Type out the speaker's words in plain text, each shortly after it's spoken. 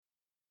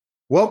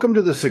Welcome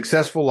to the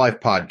Successful Life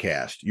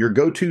Podcast, your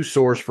go-to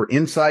source for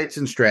insights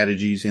and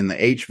strategies in the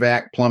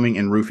HVAC, plumbing,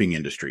 and roofing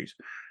industries.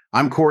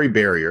 I'm Corey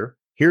Barrier,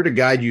 here to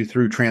guide you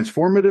through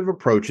transformative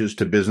approaches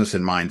to business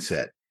and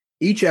mindset.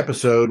 Each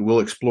episode will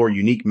explore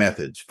unique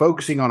methods,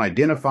 focusing on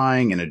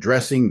identifying and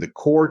addressing the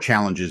core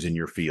challenges in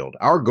your field.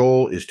 Our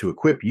goal is to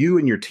equip you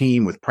and your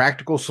team with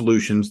practical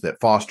solutions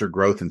that foster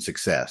growth and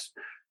success.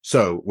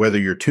 So, whether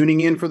you're tuning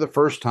in for the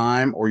first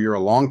time or you're a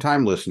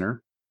longtime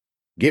listener,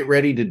 get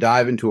ready to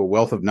dive into a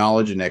wealth of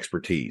knowledge and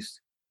expertise.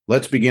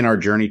 Let's begin our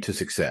journey to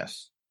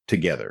success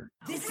together.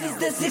 This is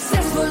the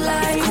Successful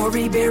Life.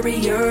 Corey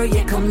Barrier,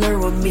 yeah, come learn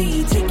with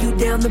me. Take you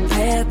down the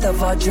path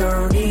of our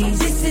journeys.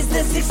 This is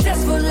the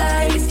Successful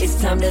Life.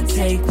 It's time to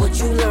take what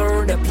you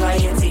learned, apply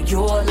it to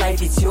your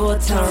life. It's your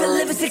turn to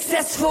live a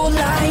successful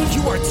life.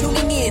 You are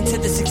tuning in to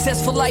the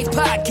Successful Life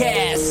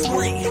Podcast.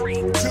 3,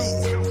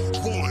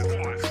 2,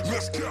 1,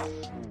 let's go.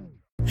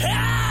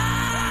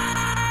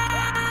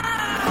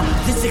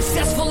 The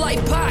Successful Life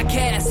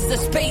Podcast is a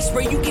space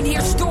where you can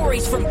hear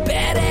stories from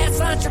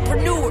badass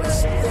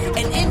entrepreneurs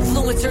and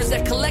influencers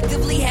that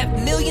collectively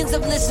have millions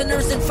of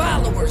listeners and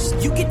followers.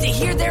 You get to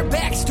hear their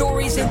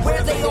backstories and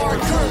where they are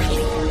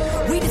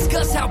currently. We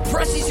discuss how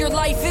precious your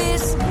life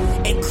is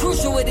and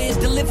crucial it is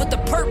to live with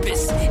a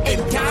purpose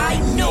and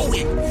die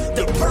knowing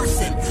the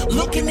person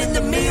looking in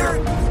the mirror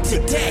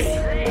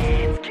today.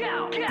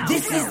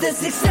 This is the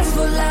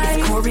Successful Life.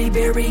 It's Corey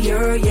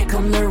Barrier, yeah,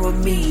 come learn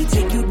with me.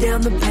 Take you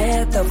down the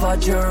path of our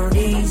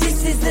journeys.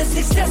 This is the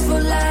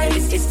Successful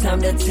Life. It's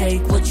time to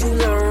take what you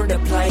learned,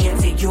 apply it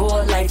to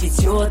your life.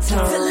 It's your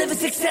turn to live a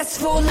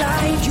successful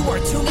life. You are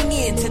tuning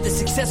in to the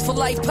Successful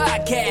Life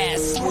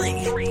Podcast.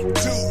 3,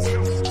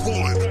 2,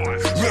 1,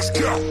 let's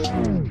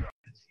go.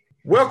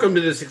 Welcome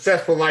to the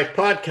Successful Life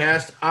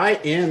Podcast. I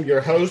am your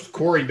host,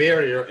 Corey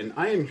Barrier, and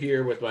I am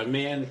here with my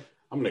man,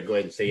 I'm going to go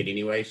ahead and say it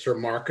anyway, Sir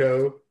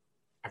Marco.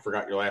 I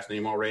forgot your last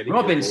name already.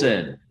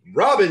 Robinson.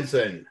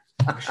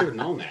 I should have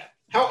known that.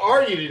 How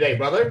are you today,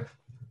 brother?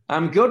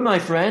 I'm good, my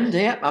friend.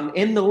 Yeah, I'm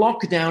in the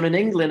lockdown in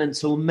England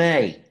until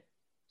May.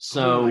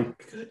 So,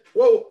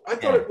 whoa! I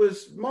thought it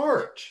was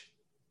March.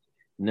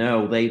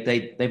 No,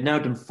 they've now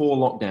done 4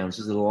 lockdowns.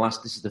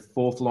 This is the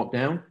 4th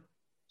lockdown.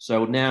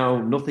 So now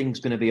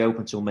nothing's going to be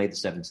open until May the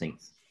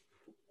 17th.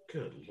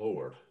 Good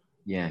Lord.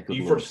 Yeah. Do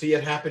you foresee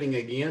it happening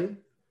again?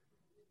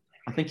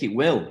 I think it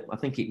will.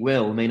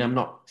 I mean, I'm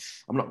not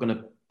going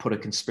to put a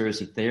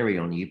conspiracy theory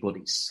on you, but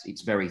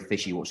it's very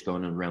fishy what's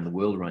going on around the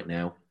world right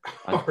now.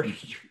 You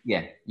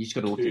just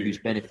got to look at who's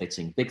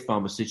benefiting. Big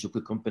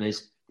pharmaceutical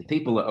companies, the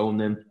people that own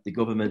them, the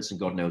governments, and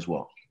God knows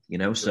what.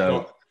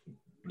 So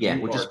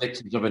we're just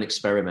victims of an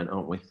experiment,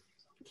 aren't we?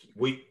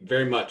 We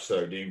very much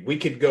so, dude. We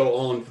could go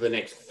on for the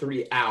next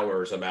 3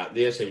 hours about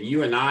this, and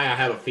you and I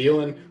have a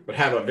feeling, would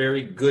have a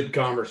very good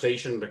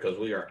conversation because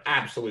we are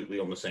absolutely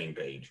on the same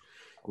page.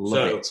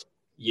 Love it.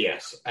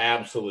 Yes,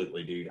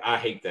 absolutely, dude. I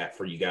hate that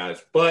for you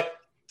guys, but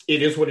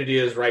it is what it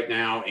is right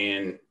now.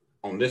 And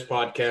on this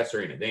podcast,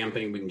 there ain't a damn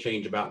thing we can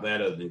change about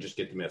that other than just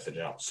get the message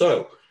out.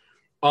 So,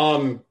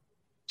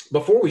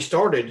 before we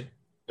started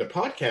the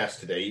podcast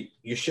today,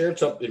 you shared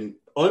something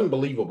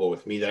unbelievable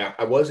with me that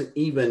I wasn't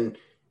even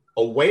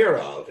aware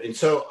of. And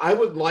so I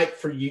would like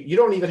for you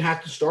don't even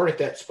have to start at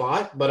that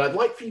spot, but I'd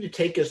like for you to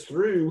take us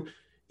through,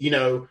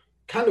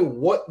 kind of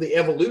what the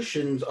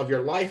evolutions of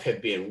your life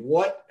have been,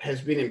 what has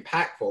been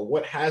impactful,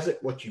 what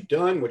hasn't, what you've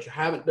done, what you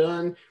haven't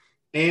done.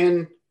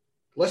 And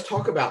let's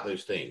talk about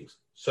those things.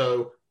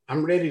 So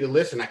I'm ready to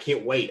listen. I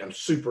can't wait. I'm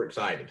super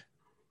excited.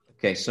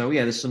 Okay. So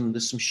there's some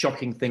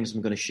shocking things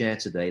I'm going to share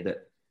today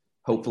that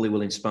hopefully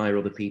will inspire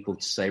other people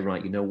to say,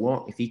 right, you know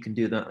what, if he can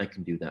do that, I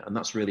can do that. And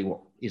that's really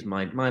what is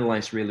my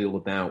life's really all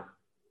about,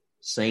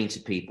 saying to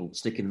people,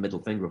 sticking the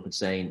middle finger up and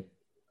saying,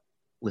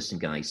 listen,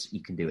 guys,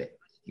 you can do it.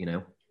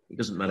 It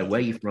doesn't matter where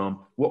you're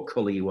from, what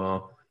color you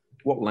are,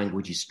 what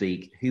language you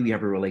speak, who you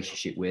have a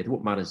relationship with.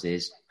 What matters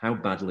is how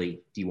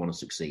badly do you want to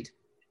succeed?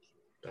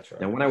 That's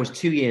right. Now, when I was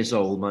 2 years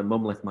old, my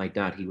mum left my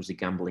dad. He was a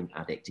gambling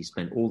addict. He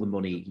spent all the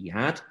money he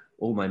had,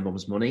 all my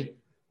mum's money.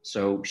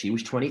 So she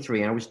was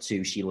 23, I was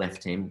 2. She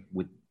left him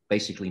with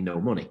basically no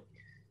money.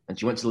 And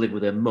she went to live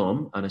with her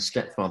mum and a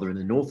stepfather in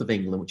the north of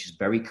England, which is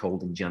very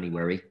cold in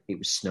January. It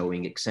was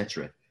snowing,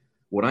 etc.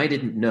 What I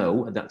didn't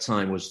know at that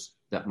time was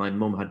that my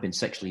mum had been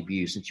sexually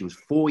abused since she was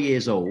 4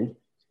 years old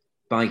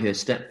by her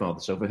stepfather.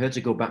 So for her to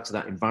go back to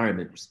that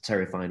environment was a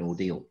terrifying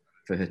ordeal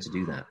for her to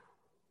do that.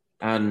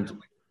 And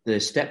the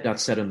stepdad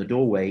said on the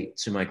doorway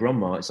to my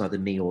grandma, it's either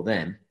me or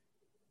them.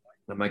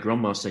 And my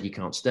grandma said, you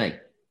can't stay.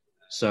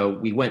 So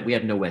we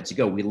had nowhere to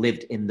go. We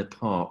lived in the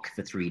park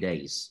for 3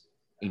 days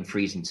in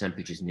freezing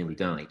temperatures, nearly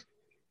died.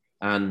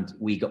 And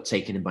we got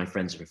taken in by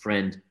friends of a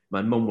friend.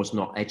 My mum was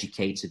not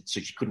educated, so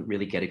she couldn't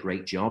really get a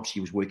great job.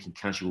 She was working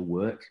casual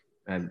work.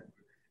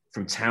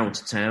 From town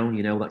to town,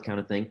 that kind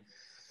of thing.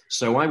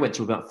 So I went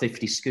to about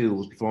 50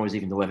 schools before I was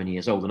even 11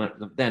 years old. And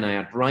then I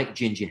had bright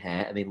ginger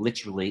hair. I mean,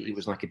 literally, it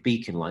was like a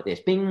beacon like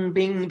this. Bing,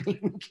 bing,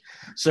 bing.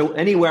 So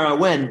anywhere I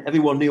went,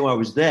 everyone knew I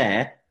was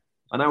there.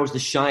 And I was the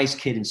shyest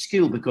kid in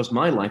school because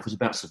my life was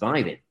about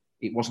surviving.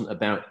 it wasn't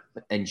about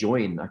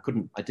enjoying.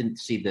 I didn't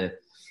see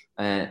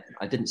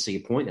a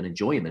point in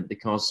enjoyment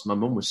because my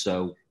mum was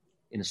so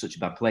in such a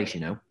bad place,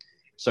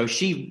 So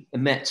she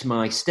met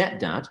my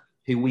stepdad,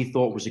 who we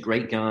thought was a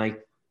great guy,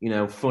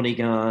 funny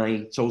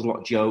guy, told a lot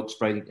of jokes,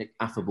 very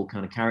affable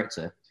kind of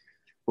character.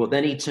 But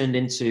then he turned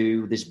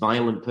into this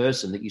violent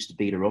person that used to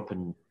beat her up,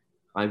 and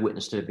I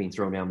witnessed her being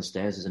thrown down the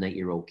stairs as an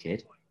 8-year-old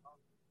kid.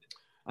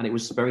 And it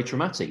was very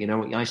traumatic.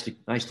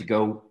 I used to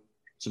go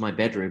to my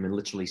bedroom and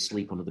literally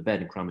sleep under the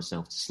bed and cry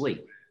myself to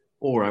sleep.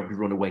 Or I would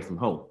run away from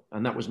home.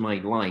 And that was my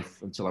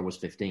life until I was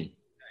 15.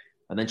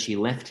 And then she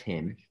left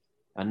him,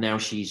 and now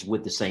she's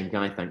with the same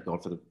guy, thank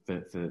God,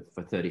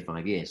 for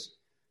 35 years.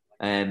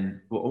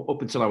 But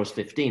up until I was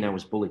 15, I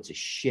was bullied to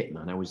shit,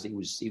 man. It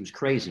was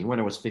crazy. When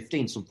I was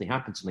 15, something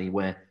happened to me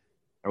where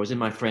I was in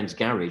my friend's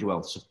garage. Well,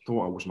 I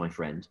thought I was my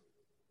friend.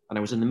 And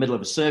I was in the middle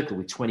of a circle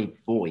with 20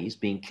 boys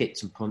being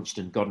kicked and punched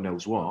and God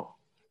knows what.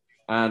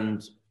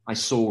 And I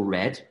saw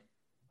red.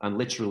 And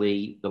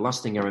literally, the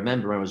last thing I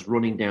remember, I was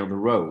running down the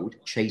road,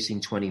 chasing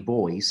 20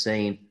 boys,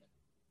 saying,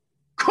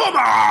 "Come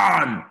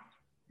on!"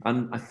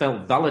 And I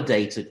felt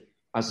validated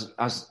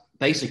as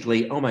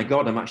basically, oh my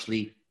God, I'm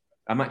actually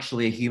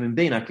a human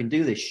being. I can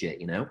do this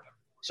shit,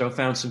 So I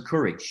found some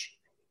courage.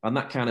 And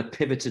that kind of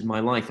pivoted my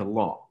life a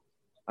lot.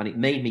 And it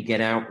made me get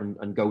out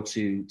and go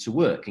to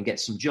work and get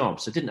some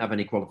jobs. I didn't have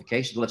any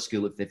qualifications. I left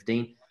school at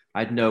 15. I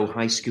had no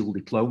high school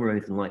diploma or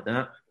anything like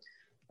that.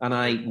 And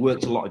I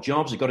worked a lot of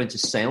jobs. I got into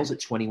sales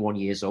at 21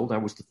 years old. I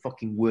was the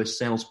fucking worst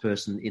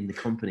salesperson in the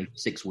company for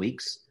 6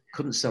 weeks.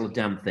 Couldn't sell a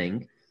damn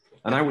thing.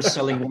 And I was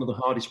selling one of the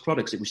hardest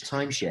products. It was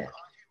timeshare.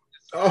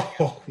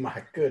 Oh,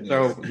 my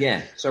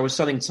goodness. So I was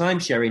selling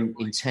timeshare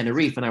in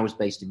Tenerife, and I was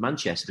based in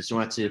Manchester. So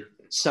I had to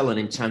sell an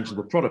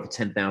intangible product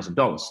for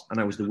 $10,000. And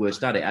I was the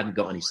worst at it. I hadn't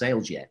got any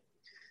sales yet.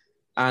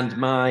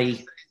 And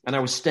I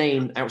was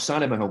staying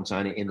outside of my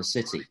hometown in the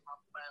city.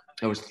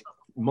 I was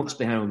months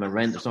behind with my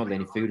rent. There's hardly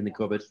any food in the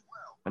cupboard.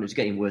 And it was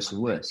getting worse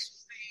and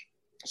worse.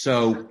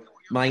 So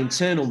my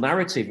internal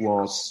narrative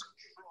was,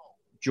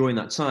 during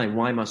that time,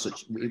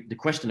 the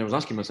question I was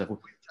asking myself,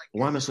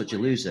 why am I such a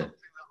loser?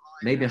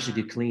 Maybe I should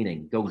do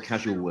cleaning, go on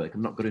casual work.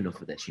 I'm not good enough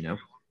for this,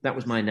 That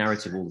was my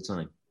narrative all the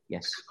time.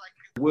 Yes.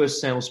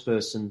 Worst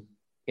salesperson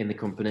in the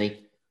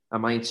company.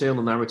 And my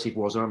internal narrative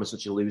was, oh, I'm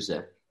such a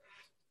loser.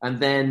 And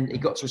then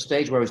it got to a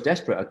stage where I was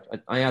desperate.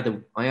 I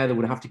either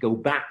would have to go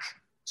back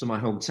to my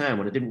hometown,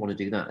 and I didn't want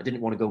to do that. I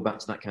didn't want to go back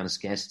to that kind of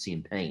scarcity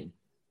and pain.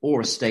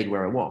 Or I stayed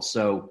where I was.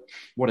 So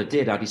what I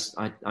did, I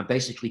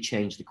basically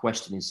changed the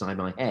question inside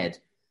my head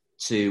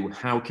to,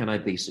 how can I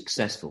be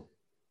successful?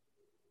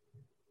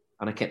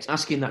 And I kept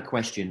asking that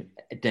question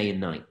day and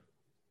night.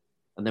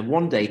 And then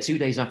one day, 2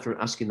 days after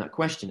asking that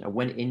question, I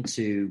went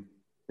into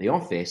the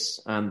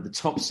office, and the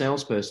top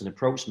salesperson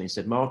approached me and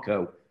said,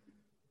 "Marco,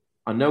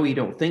 I know you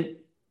don't think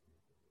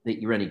that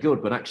you're any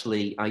good, but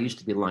actually I used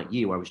to be like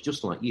you. I was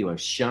just like you. I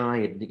was shy.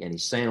 I didn't get any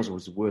sales. I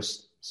was the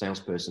worst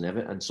salesperson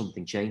ever, and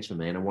something changed for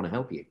me, and I want to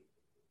help you."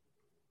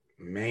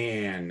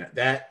 Man,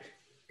 let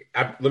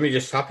me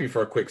just stop you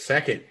for a quick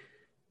second.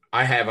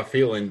 I have a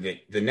feeling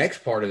that the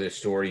next part of this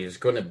story is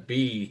going to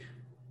be,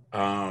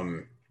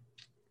 So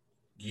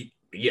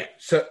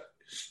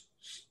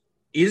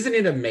isn't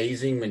it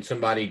amazing when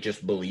somebody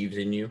just believes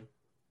in you?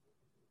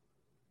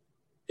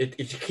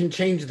 It can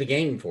change the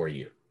game for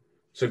you.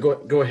 So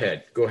go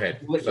ahead.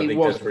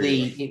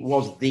 It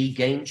was the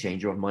game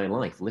changer of my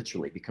life,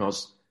 literally,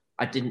 because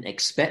I didn't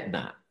expect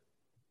that.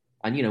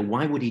 And,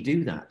 why would he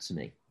do that to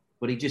me?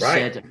 But he just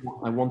said,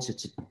 I want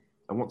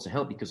to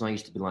help because I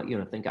used to be like you,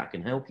 and I think I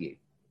can help you.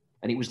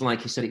 And it was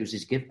like he said, it was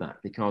his give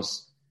back,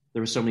 because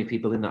there are so many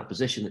people in that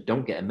position that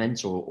don't get a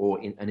mentor or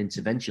an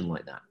intervention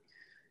like that.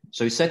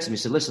 So he said to me,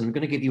 listen, I'm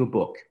going to give you a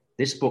book.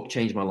 This book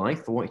changed my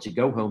life. I want you to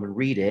go home and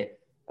read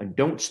it, and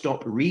don't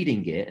stop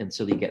reading it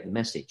until you get the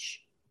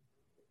message.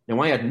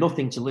 Now, I had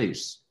nothing to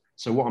lose.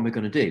 So what am I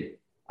going to do?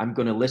 I'm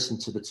going to listen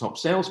to the top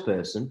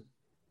salesperson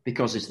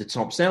because it's the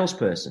top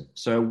salesperson.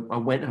 So I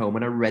went home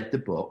and I read the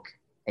book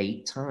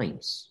 8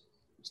 times.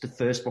 It's the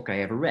first book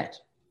I ever read,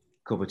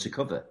 cover to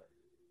cover.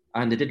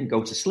 And I didn't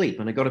go to sleep.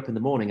 And I got up in the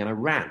morning and I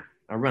ran.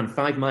 I ran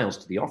 5 miles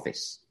to the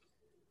office.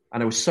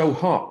 And I was so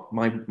hot,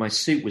 my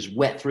suit was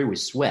wet through with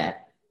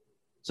sweat.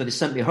 So they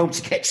sent me home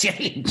to get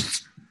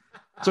changed.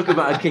 Took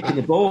about a kick in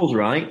the balls,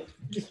 right?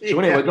 So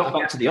anyway, I got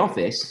back to the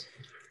office.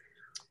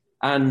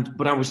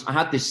 But I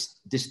had this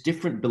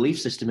different belief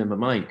system in my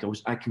mind.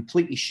 I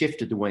completely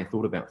shifted the way I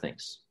thought about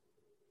things.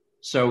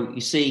 So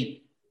you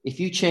see, if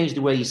you change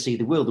the way you see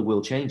the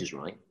world changes,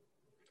 right?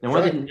 Now,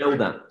 I didn't know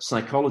that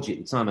psychology at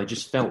the time. I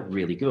just felt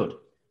really good.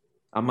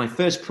 And my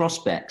first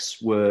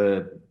prospects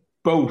were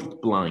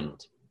both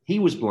blind. He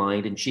was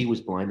blind and she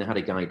was blind. They had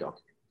a guide dog.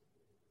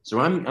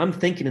 So I'm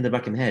thinking in the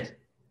back of my head,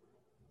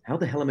 how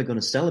the hell am I going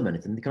to sell them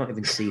anything? They can't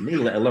even see me,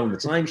 let alone the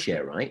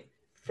timeshare, right?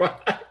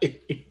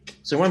 Right.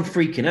 So I'm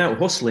freaking out,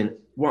 hustling.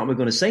 What am I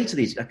going to say to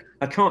these?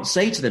 I can't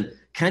say to them,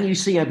 can you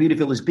see how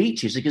beautiful this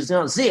beach is? Because they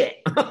can't see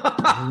it.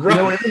 Right. You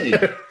know what I mean?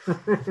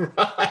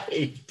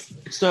 Right.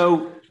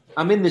 So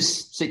I'm in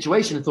this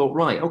situation and thought,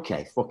 right,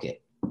 okay, fuck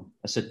it.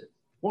 I said,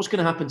 what's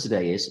going to happen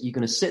today is you're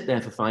going to sit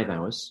there for 5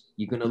 hours.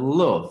 You're going to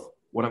love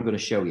what I'm going to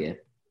show you.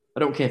 I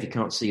don't care if you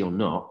can't see or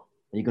not.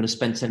 And you're going to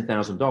spend $10,000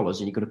 and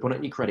you're going to put it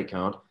in your credit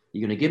card.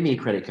 You're going to give me a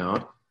credit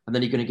card. And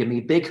then you're going to give me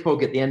a big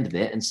hug at the end of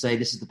it and say,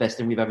 this is the best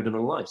thing we've ever done in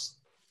our lives.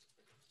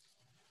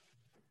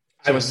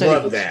 So I said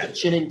it was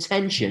such an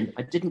intention.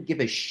 I didn't give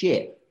a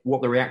shit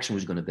what the reaction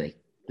was going to be.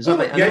 I know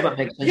that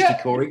makes sense to you,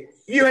 Corey.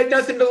 You had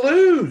nothing to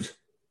lose.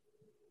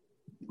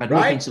 I had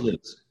nothing to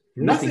lose.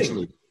 Nothing to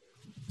lose.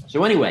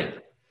 So anyway,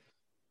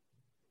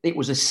 it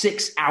was a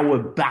 6-hour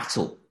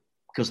battle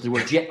because there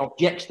were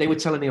objections. They were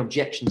telling me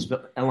objections,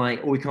 but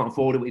like, we can't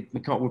afford it. We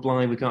can't. We're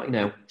blind. We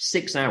can't.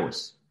 6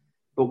 hours.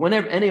 But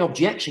whenever any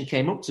objection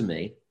came up to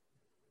me,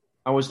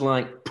 I was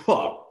like,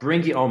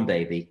 bring it on,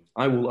 baby.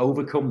 I will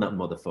overcome that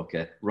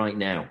motherfucker right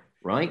now,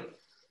 right?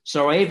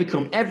 So I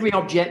overcome every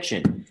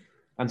objection.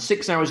 And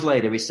 6 hours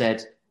later, he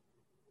said,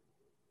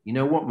 you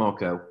know what,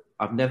 Marco?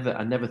 I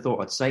never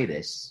thought I'd say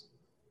this,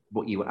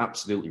 but you were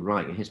absolutely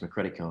right. And here's my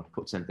credit card.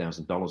 Put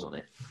 $10,000 on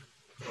it.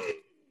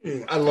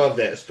 I love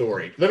that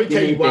story. Let me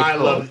tell you why I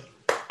love it.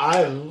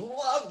 I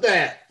love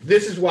that.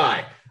 This is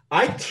why.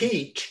 I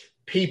teach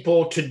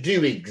people to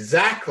do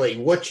exactly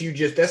what you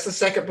just, that's the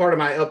second part of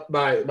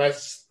my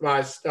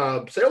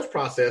sales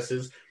process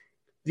is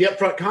the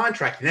upfront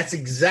contract. And that's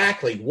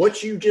exactly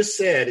what you just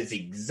said is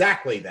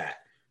exactly that.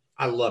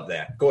 I love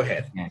that. Go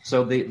ahead. Yeah.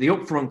 So the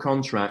upfront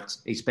contract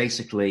is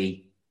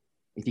basically,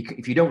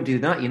 if you don't do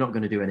that, you're not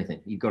going to do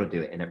anything. You've got to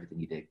do it in everything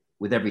you do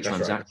with every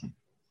transaction. Right.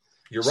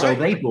 You're right. So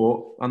they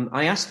bought, and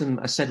I asked them,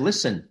 I said,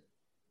 listen,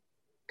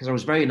 because I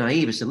was very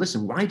naive. I said,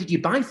 listen, why did you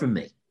buy from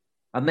me?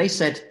 And they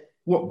said,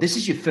 what, this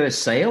is your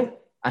first sale?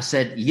 I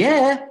said,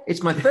 yeah,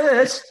 it's my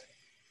first.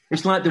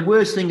 It's like the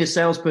worst thing a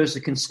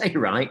salesperson can say,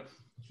 right?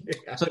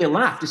 Yeah. So they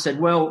laughed. They said,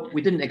 well,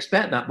 we didn't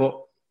expect that, but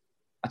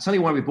I'll tell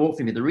you why we bought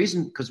from you. The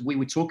reason, because we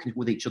were talking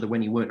with each other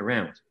when you weren't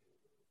around.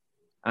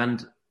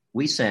 And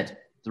we said,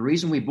 the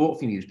reason we bought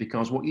from you is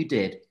because what you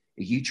did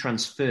is you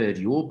transferred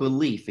your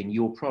belief in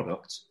your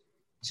product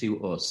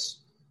to us.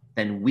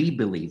 Then we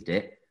believed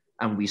it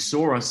and we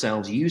saw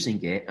ourselves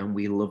using it and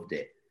we loved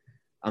it.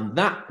 And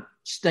that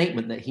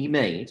statement that he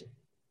made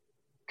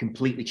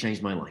completely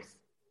changed my life.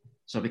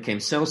 So I became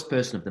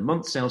salesperson of the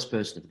month,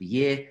 salesperson of the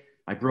year.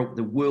 I broke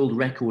the world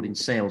record in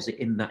sales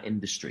in that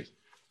industry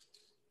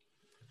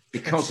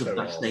because of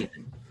that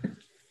statement.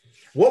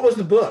 What was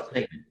the book?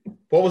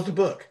 What was the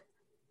book?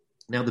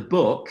 Now the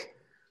book,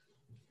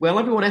 well,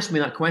 everyone asked me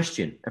that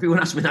question.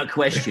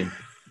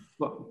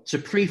 But to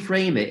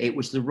pre-frame it, it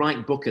was the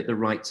right book at the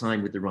right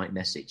time with the right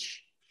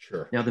message.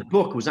 Sure. Now, the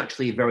book was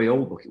actually a very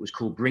old book. It was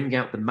called Bring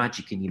Out the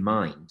Magic in Your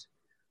Mind.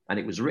 And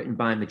it was written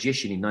by a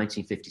magician in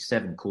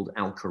 1957 called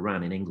Al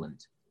Quran in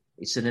England.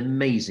 It's an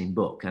amazing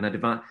book. And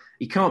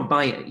you can't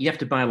buy it. You have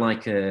to buy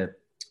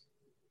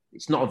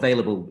it's not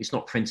available. It's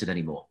not printed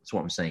anymore. That's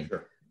what I'm saying.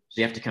 Sure.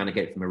 So you have to kind of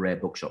get it from a rare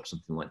bookshop,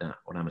 something like that,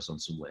 on Amazon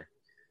somewhere.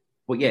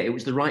 But yeah, it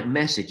was the right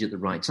message at the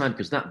right time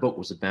because that book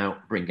was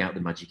about bring out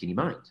the magic in your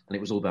mind. And it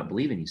was all about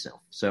believing in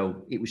yourself.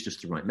 So it was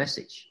just the right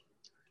message.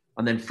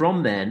 And then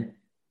from then,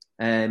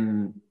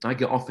 I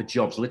got offered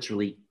jobs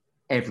literally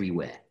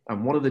everywhere.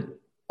 And one of the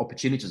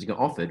opportunities I got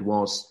offered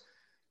was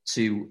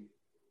to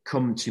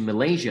come to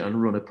Malaysia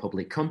and run a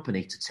public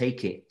company to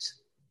take it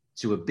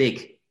to a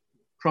big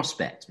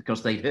prospect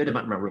because they'd heard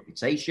about my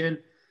reputation.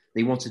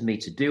 They wanted me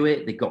to do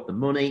it. They got the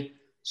money.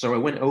 So I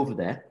went over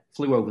there,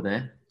 flew over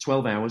there,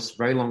 12 hours,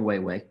 very long way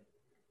away.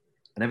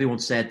 And everyone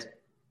said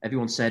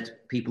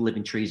people live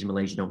in trees in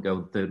Malaysia, don't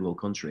go to a third world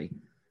country.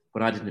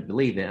 But I didn't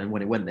believe it. And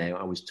when I went there,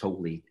 I was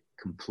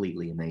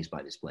completely amazed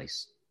by this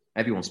place.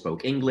 Everyone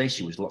spoke English.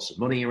 There was lots of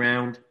money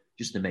around.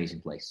 Just an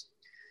amazing place.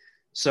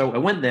 So I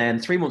went there,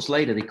 and 3 months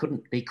later,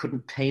 they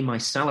couldn't pay my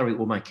salary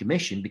or my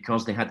commission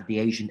because they had the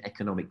Asian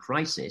economic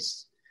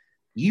crisis.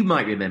 You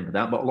might remember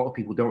that, but a lot of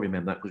people don't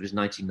remember that because it was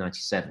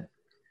 1997.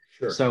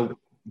 Sure. So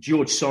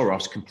George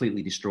Soros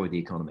completely destroyed the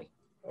economy.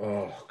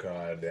 Oh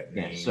God, that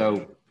name. Yeah.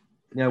 So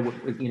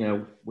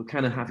we're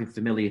kind of having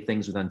familiar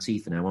things with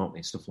Antifa now, aren't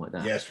we? Stuff like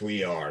that. Yes,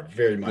 we are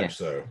very much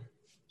so.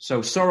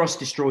 So Soros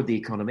destroyed the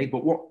economy,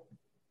 but what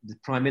the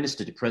Prime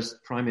Minister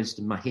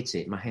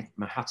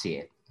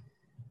Mahathir,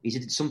 he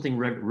did something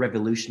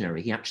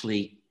revolutionary. He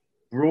actually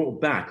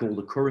brought back all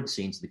the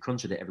currency into the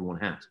country that everyone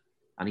had,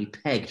 and he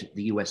pegged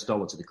the US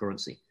dollar to the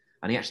currency,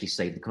 and he actually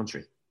saved the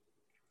country.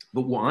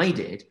 But what I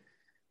did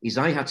is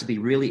I had to be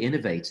really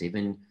innovative,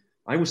 and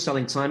I was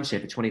selling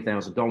timeshare for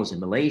 $20,000 in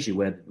Malaysia,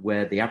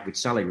 where the average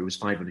salary was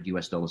 $500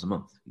 US a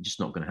month. It's just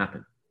not going to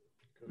happen.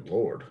 Good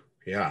Lord,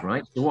 yeah.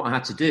 Right. So what I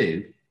had to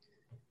do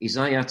is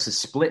I had to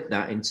split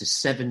that into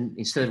 7,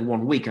 instead of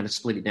 1 week, I had to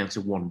split it down to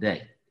 1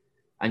 day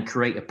and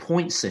create a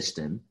point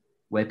system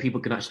where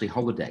people could actually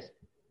holiday.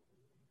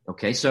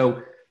 Okay,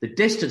 so the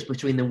distance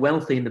between the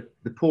wealthy and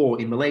the poor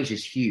in Malaysia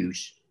is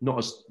huge,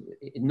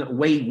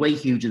 way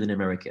huger than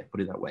America, put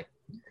it that way.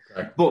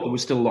 Okay. But there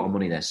was still a lot of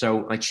money there.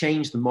 So I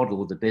changed the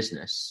model of the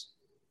business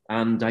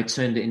and I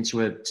turned it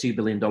into a $2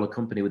 billion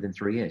company within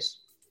 3 years.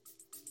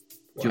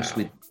 Wow. Just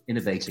with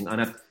innovating.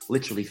 And I've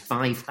literally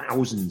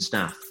 5,000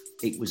 staff.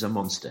 It was a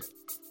monster.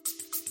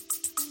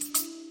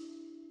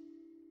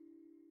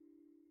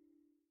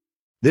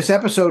 This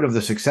episode of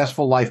the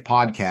Successful Life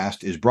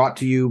podcast is brought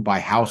to you by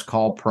House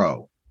Call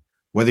Pro.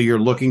 Whether you're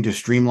looking to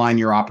streamline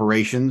your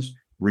operations,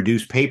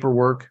 reduce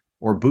paperwork,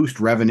 or boost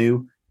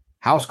revenue,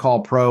 House Call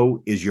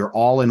Pro is your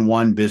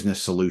all-in-one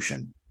business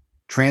solution.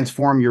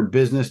 Transform your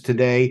business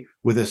today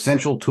with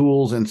essential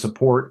tools and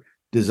support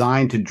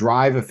designed to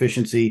drive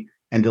efficiency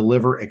and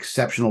deliver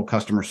exceptional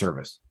customer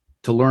service.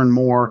 To learn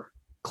more,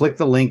 click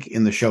the link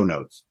in the show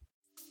notes.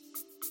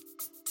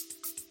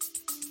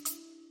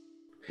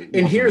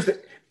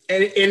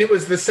 And it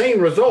was the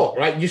same result,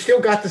 right? You still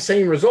got the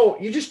same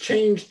result. You just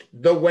changed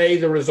the way you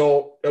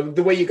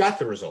got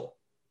the result.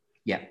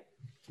 Yeah.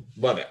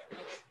 Love it.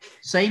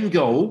 Same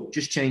goal,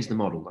 just change the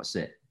model. That's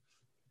it.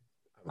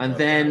 And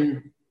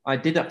then I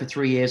did that for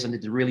 3 years and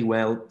did really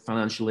well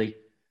financially.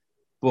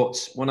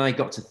 But when I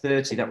got to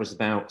 30, that was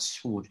about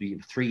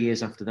 3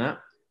 years after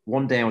that.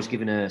 One day I was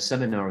giving a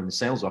seminar in the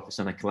sales office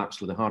and I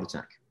collapsed with a heart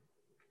attack.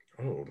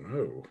 Oh,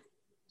 no.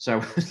 So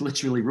I was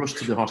literally rushed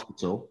to the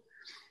hospital,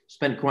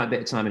 spent quite a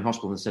bit of time in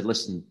hospital and said,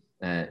 listen,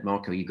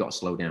 Marco, you've got to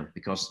slow down,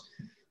 because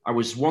I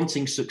was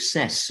wanting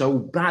success so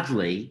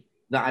badly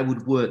that I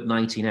would work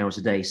 19 hours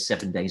a day,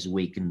 7 days a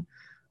week, and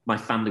my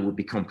family would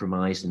be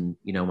compromised and,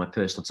 my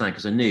personal time,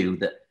 because I knew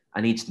that I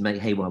needed to make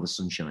hay while the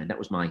sun shined. That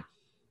was my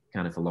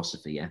kind of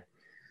philosophy, yeah.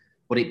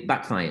 But it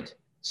backfired.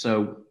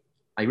 So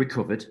I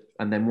recovered.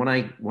 And then when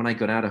I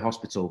got out of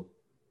hospital,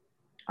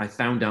 I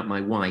found out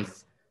my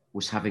wife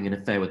was having an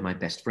affair with my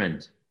best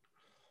friend.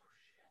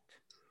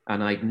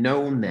 And I'd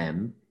known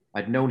him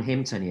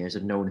 10 years,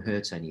 I'd known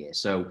her 10 years.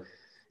 So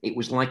it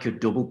was like a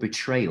double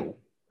betrayal.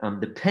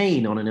 And the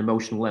pain on an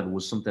emotional level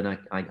was something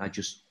I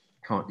just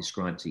can't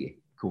describe to you,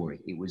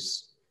 Corey. It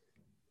was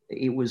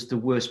the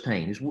worst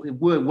pain. It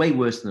was way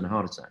worse than a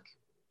heart attack,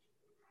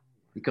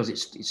 because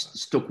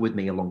it's stuck with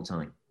me a long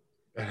time.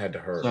 That had to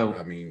hurt. So,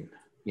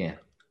 yeah.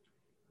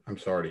 I'm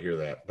sorry to hear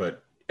that,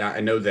 but I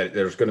know that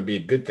there's going to be a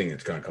good thing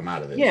that's going to come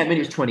out of this. Yeah, it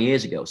was 20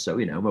 years ago, so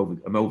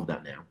I'm over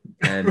that now.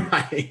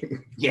 Right.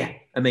 Yeah,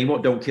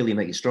 what don't kill you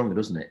make you stronger,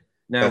 doesn't it?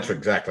 Now, that's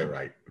exactly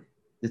right.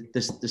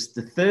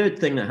 The third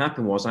thing that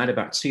happened was I had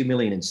about 2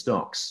 million in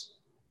stocks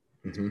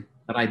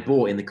that I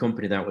bought in the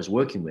company that I was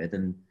working with,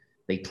 and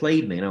they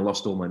played me, and I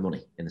lost all my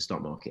money in the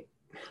stock market.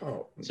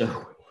 Oh,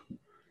 so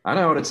I had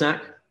a heart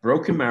attack,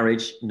 broken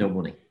marriage, no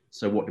money.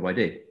 So what do I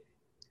do?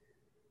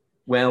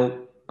 Well,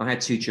 I had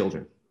 2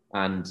 children,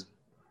 and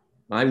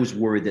I was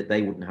worried that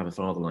they wouldn't have a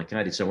father like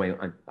I did. So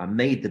I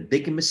made the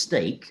bigger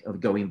mistake of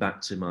going back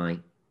to my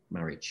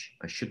marriage.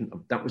 I shouldn't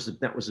have. That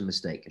was a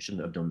mistake. I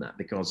shouldn't have done that,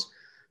 because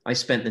I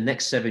spent the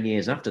next 7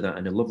 years after that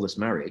in a loveless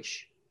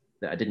marriage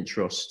that I didn't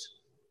trust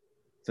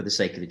for the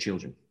sake of the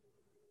children.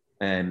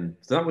 So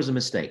that was a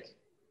mistake.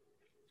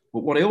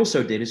 But what I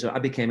also did is I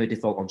became a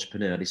default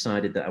entrepreneur. I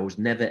decided that I was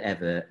never,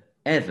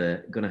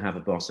 ever going to have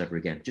a boss ever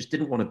again. Just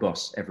didn't want a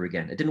boss ever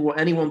again. I didn't want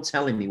anyone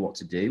telling me what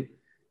to do,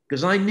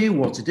 because I knew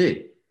what to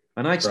do.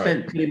 And I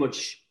spent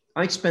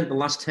the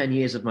last 10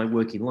 years of my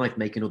working life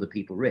making other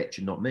people rich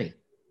and not me.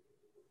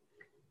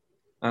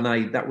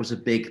 And that was a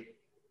big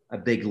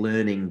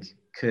learning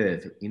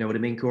curve. You know what I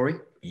mean, Corey?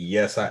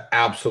 Yes, I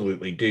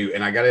absolutely do.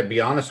 And I got to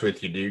be honest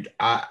with you, dude.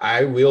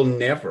 I will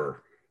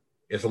never,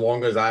 as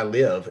long as I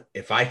live,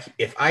 if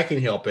I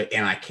can help it,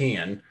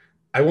 and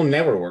I will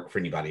never work for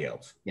anybody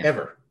else,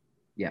 ever.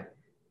 Yeah.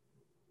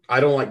 I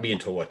don't like being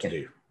told what to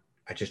do.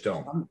 I just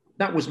don't.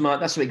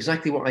 That's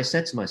exactly what I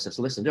said to myself.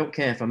 So listen, I don't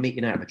care if I'm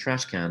eating out of a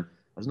trash can.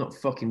 I was not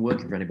fucking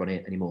working for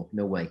anybody anymore.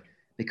 No way.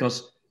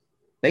 Because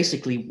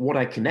basically what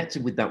I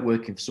connected with that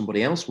working for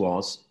somebody else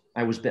was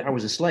I was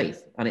a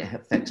slave, and it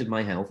affected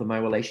my health and my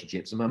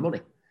relationships and my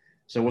money.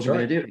 So I wasn't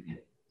going to do it again.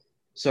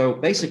 So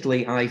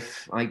basically I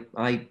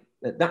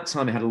at that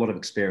time I had a lot of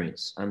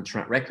experience and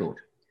track record.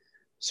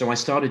 So I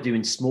started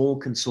doing small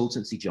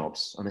consultancy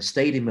jobs, and I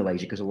stayed in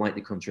Malaysia because I liked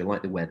the country, I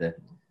liked the weather,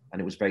 and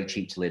it was very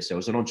cheap to live. So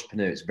as an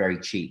entrepreneur, it's very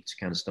cheap to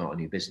kind of start a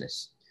new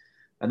business.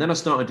 And then I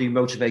started doing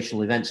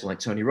motivational events like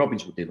Tony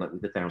Robbins would do, like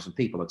with 1,000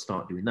 people. I'd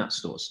start doing that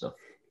sort of stuff,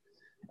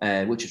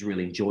 which was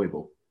really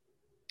enjoyable.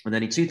 And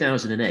then in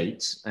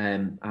 2008,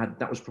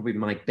 that was probably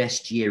my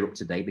best year up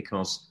to date,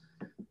 because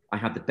I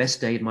had the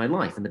best day of my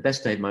life. And the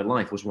best day of my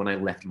life was when I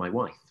left my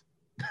wife.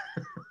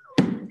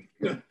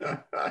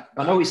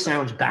 I know it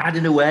sounds bad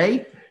in a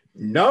way.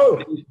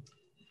 No.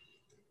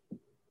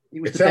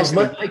 It was the best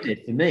thing I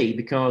did for me,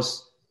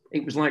 because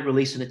it was like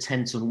releasing a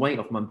 10-ton weight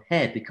off my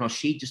head, because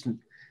she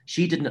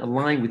didn't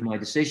align with my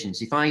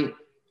decisions. If I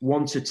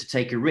wanted to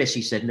take a risk,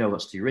 she said, no,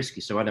 that's too risky.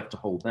 So I'd have to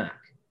hold back.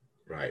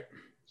 Right.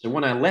 So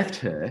when I left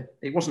her,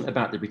 it wasn't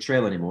about the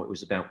betrayal anymore. It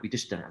was about, we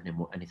just don't have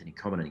anything in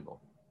common anymore.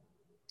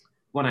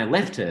 When I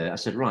left her, I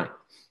said, right,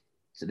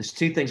 so there's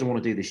 2 things I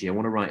want to do this year. I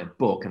want to write a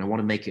book, and I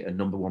want to make it a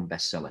 #1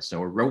 bestseller.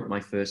 So I wrote my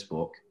first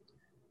book.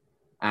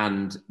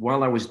 And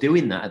while I was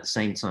doing that, at the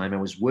same time, I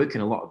was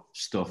working a lot of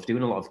stuff,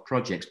 doing a lot of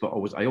projects, but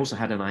I also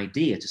had an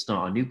idea to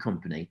start a new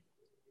company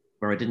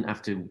where I didn't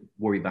have to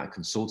worry about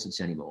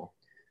consultancy anymore.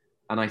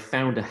 And I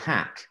found a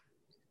hack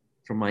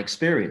from my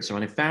experience. So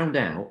I found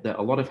out that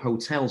a lot of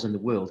hotels in the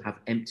world have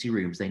empty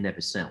rooms they never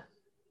sell.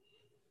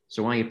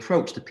 So I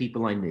approached the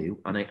people I knew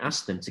and I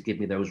asked them to give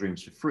me those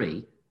rooms for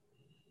free.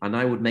 And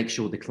I would make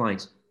sure the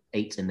clients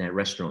ate in their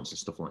restaurants and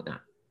stuff like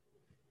that.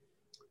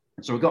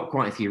 So I got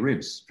quite a few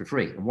rooms for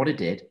free. And what I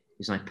did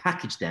is I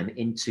packaged them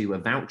into a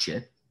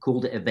voucher,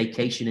 called it a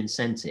vacation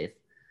incentive.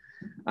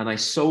 And I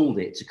sold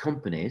it to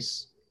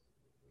companies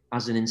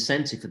as an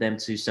incentive for them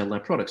to sell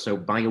their products. So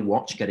buy a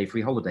watch, get a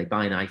free holiday.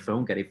 Buy an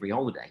iPhone, get a free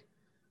holiday.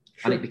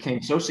 Sure. And it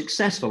became so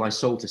successful, I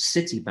sold to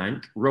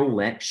Citibank,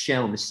 Rolex,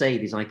 Shell,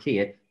 Mercedes,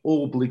 IKEA,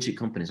 all blue chip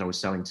companies I was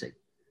selling to.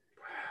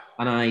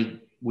 And I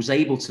was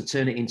able to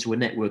turn it into a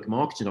network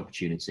marketing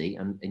opportunity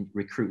and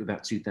recruit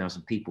about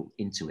 2,000 people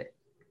into it.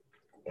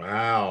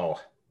 Wow.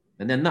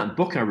 And then that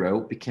book I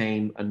wrote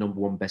became a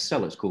 #1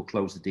 bestseller. It's called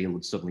Close the Deal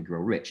and Suddenly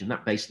Grow Rich. And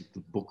that basically, the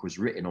book was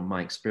written on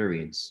my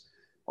experience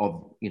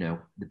of,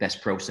 the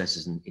best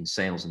processes in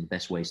sales and the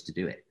best ways to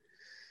do it.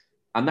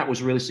 And that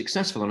was really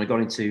successful. And I got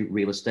into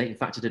real estate. In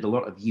fact, I did a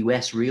lot of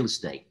US real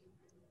estate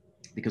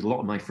because a lot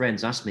of my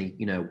friends asked me,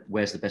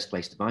 where's the best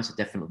place to buy? I said,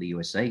 definitely the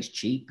USA. It's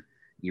cheap.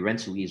 Your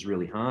rental is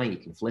really high. You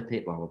can flip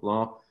it, blah, blah,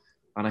 blah.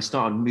 And I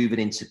started moving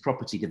into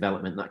property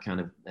development, that kind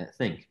of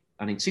thing.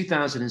 And in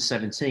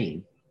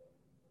 2017,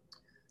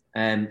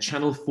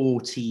 Channel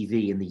 4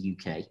 TV in the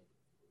UK,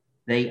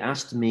 they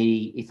asked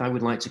me if I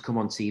would like to come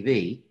on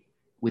TV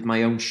with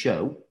my own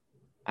show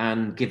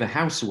and give a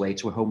house away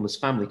to a homeless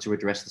family to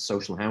address the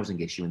social housing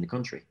issue in the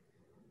country.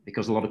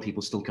 Because a lot of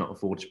people still can't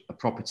afford a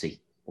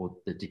property or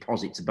the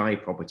deposit to buy a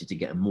property to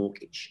get a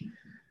mortgage.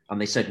 And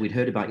they said, we'd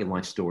heard about your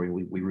life story.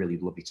 We really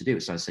love you to do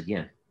it. So I said,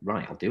 yeah,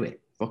 right, I'll do it.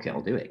 Fuck it,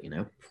 I'll do it,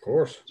 Of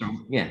course.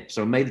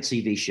 So I made the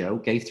TV show,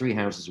 gave 3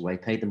 houses away,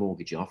 paid the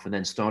mortgage off, and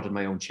then started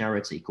my own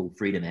charity called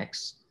Freedom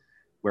X,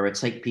 where I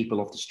take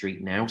people off the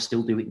street now,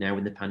 still do it now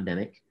in the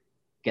pandemic,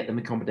 get them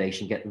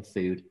accommodation, get them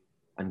food,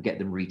 and get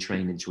them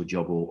retrained into a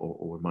job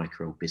or a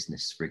micro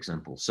business, for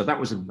example. So that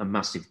was a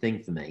massive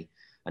thing for me.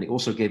 And it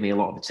also gave me a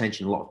lot of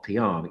attention, a lot of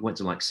PR. It went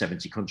to like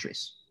 70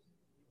 countries.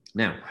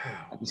 Now,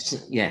 at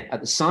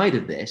the side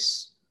of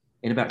this,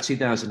 in about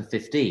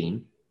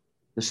 2015,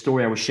 the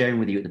story I was sharing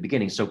with you at the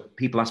beginning. So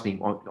people ask me,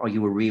 are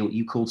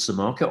you called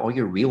Samarkand? Are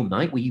you a real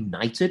knight? Were you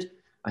knighted?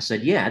 I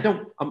said, yeah,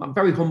 I'm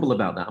very humble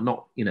about that. I'm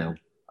not,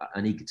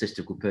 an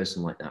egotistical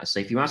person like that. I say,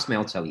 if you ask me,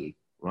 I'll tell you,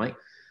 right?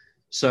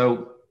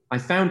 So I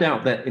found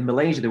out that in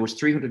Malaysia, there was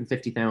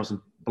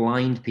 350,000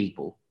 blind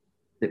people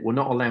that were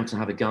not allowed to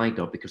have a guide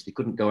dog because they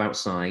couldn't go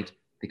outside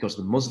because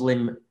the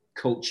Muslim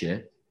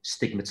culture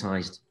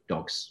stigmatized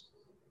dogs.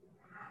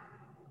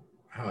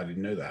 Oh, I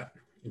didn't know that.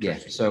 Yeah,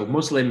 so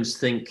Muslims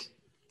think,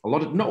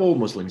 not all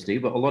Muslims do,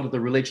 but a lot of the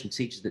religion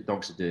teaches that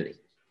dogs are dirty.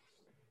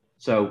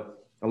 So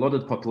a lot of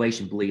the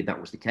population believed that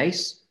was the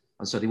case.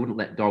 And so they wouldn't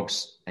let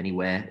dogs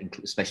anywhere,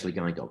 especially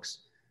guide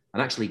dogs.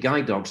 And actually,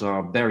 guide dogs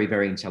are very,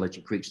 very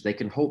intelligent creatures.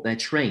 They're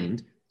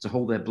trained to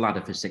hold their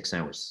bladder for 6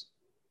 hours.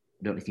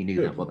 I don't know if you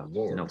knew that, but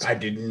I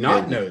did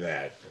not know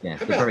that. Yeah,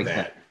 they're very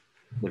clever.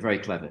 They're very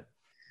clever.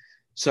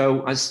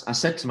 So I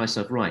said to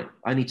myself, right,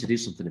 I need to do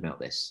something about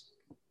this.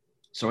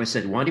 So I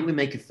said, why don't we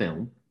make a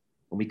film?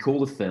 And we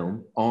call the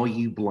film Are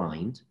You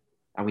Blind?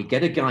 And we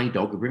get a guide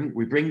dog.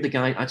 We bring the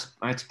guide.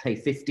 I had to pay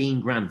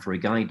 15 grand for a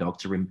guide dog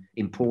to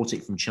import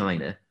it from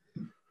China.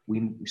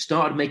 We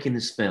started making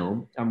this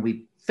film, and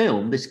we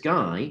filmed this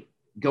guy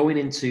going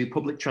into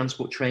public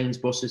transport, trains,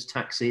 buses,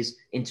 taxis,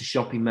 into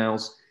shopping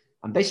malls.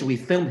 And basically,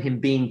 we filmed him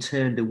being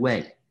turned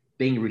away,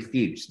 being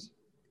refused.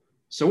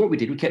 So what we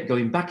did, we kept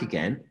going back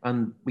again,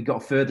 and we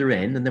got further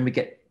in, and then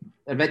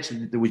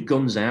eventually there was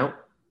guns out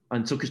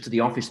and took us to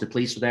the office. The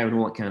police were there and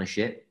all that kind of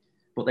shit,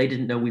 but they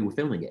didn't know we were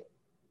filming it.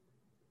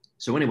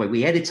 So anyway,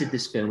 we edited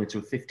this film into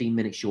a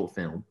 15-minute short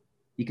film.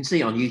 You can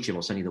see it on YouTube.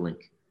 I'll send you the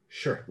link.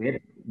 Sure.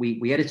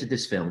 We edited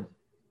this film,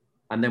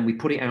 and then we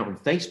put it out on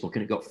Facebook,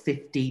 and it got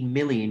 50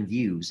 million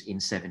views in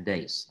 7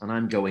 days. And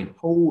I'm going,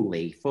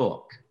 holy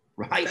fuck,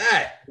 right?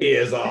 That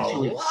is a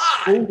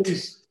lot. All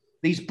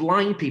these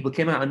blind people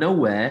came out of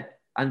nowhere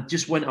and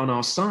just went on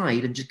our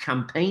side and just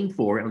campaigned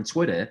for it on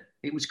Twitter.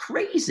 It was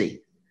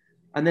crazy.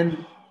 And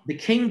then the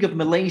King of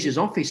Malaysia's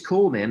office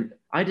called me, and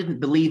I didn't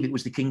believe it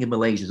was the King of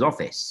Malaysia's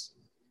office.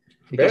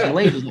 Because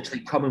Malaysia is actually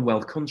a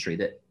Commonwealth country.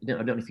 I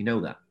don't know if you know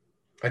that.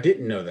 I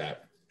didn't know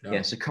that. No. Yeah,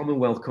 it's a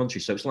Commonwealth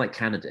country. So it's like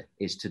Canada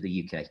is to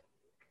the UK.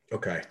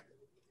 Okay.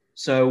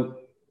 So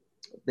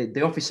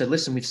the office said,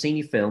 listen, we've seen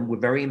your film. We're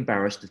very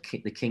embarrassed.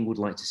 The king would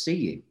like to see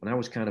you. And I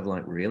was kind of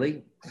like,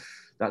 really?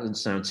 That doesn't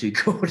sound too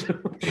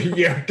good.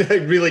 Yeah,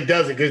 it really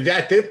doesn't. Because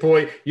at that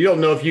point, you don't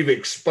know if you've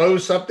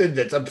exposed something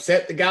that's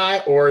upset the guy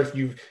or if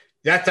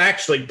that's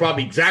actually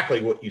probably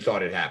exactly what you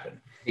thought had happened.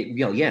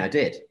 Yeah, I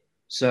did.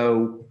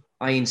 So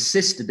I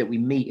insisted that we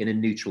meet in a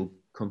neutral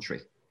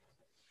country.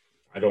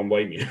 I don't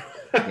blame you.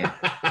 Yeah.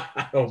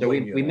 So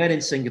we met in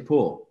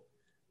Singapore,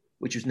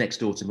 which was next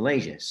door to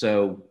Malaysia.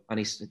 So,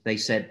 and they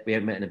said, we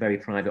had met in a very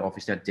private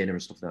office, had dinner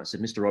and stuff like that. I said,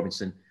 Mr.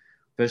 Robinson,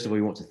 first of all,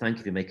 we want to thank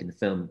you for making the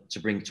film to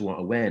bring to our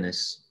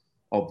awareness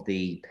of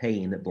the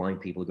pain that blind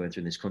people are going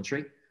through in this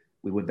country.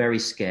 We were very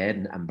scared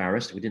and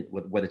embarrassed. We didn't know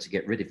whether to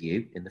get rid of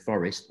you in the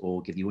forest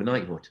or give you a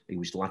knighthood. He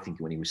was laughing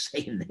when he was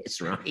saying this,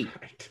 right?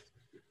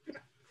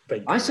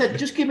 I said,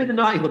 just give me the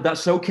knighthood.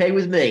 That's okay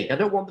with me. I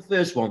don't want the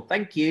first one.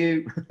 Thank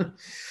you.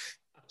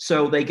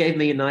 So they gave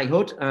me a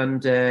knighthood,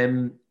 and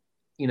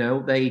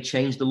they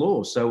changed the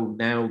law. So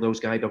now those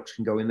guide dogs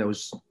can go in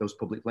those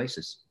public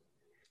places.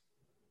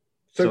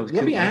 So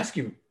let me ask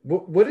you,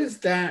 what is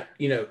that,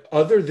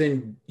 other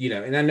than,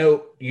 and I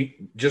know you,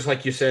 just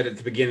like you said at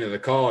the beginning of the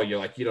call, you're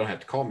like, you don't have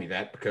to call me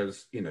that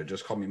because,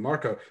 just call me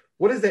Marco.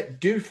 What does that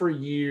do for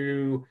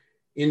you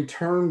in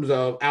terms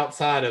of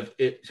outside of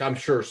it? I'm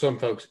sure some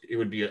folks, it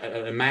would be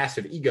a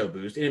massive ego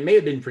boost, and it may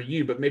have been for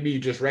you, but maybe you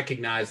just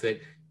recognize that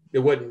it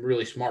wasn't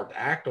really smart to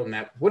act on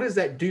that. What does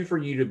that do for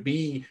you to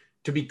be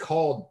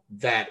called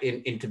that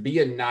and to be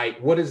a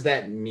knight? What does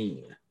that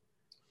mean?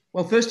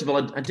 Well, first of all,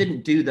 I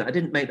didn't do that. I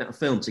didn't make that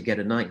film to get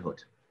a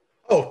knighthood.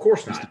 Oh, of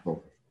course not.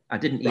 I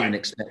didn't even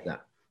expect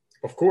that.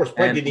 Of course.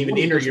 Probably didn't even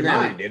enter your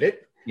mind, did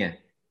it? Yeah.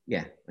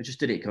 I just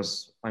did it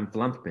because I'm a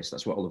philanthropist.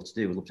 That's what I love to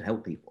do. I love to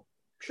help people.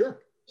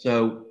 Sure.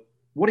 So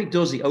what it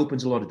does, it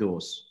opens a lot of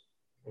doors.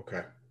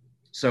 Okay.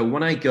 So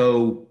when I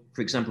go,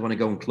 for example, when I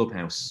go in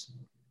Clubhouse,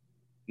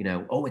 we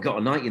got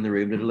a knight in the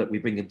room. And look, we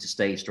bring him to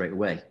stage straight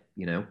away,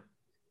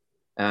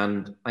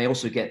 And I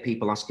also get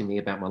people asking me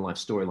about my life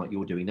story like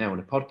you're doing now in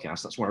a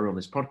podcast. That's why we're on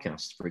this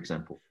podcast, for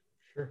example.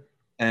 Sure.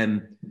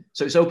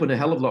 So it's opened a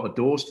hell of a lot of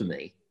doors for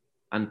me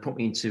and put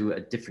me into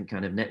a different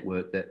kind of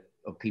network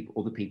of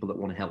other people that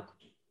want to help.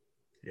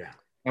 Yeah.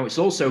 Now, it's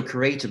also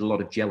created a lot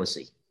of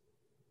jealousy.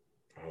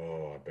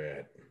 Oh, I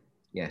bet.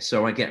 Yeah.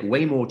 So I get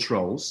way more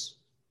trolls,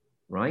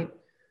 right?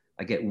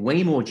 I get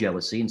way more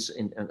jealousy.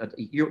 And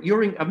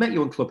I've met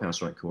you on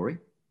Clubhouse, right, Corey?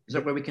 Is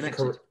that where we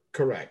connected?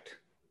 Correct.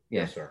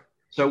 Yeah. Yes, sir.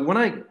 So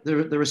when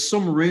there are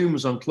some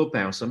rooms on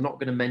Clubhouse, I'm not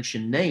going to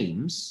mention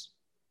names,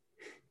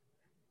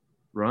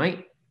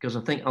 right? Because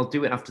I think I'll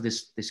do it after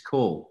this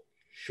call.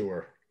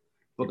 Sure.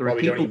 But there are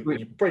people.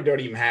 You probably don't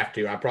even have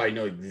to. I probably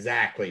know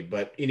exactly.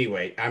 But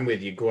anyway, I'm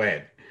with you. Go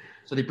ahead.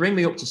 So they bring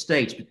me up to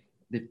stage.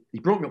 They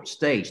brought me up to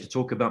stage to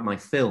talk about my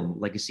film,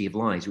 Legacy of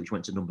Lies, which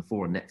went to number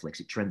 4 on Netflix.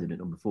 It trended at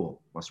number 4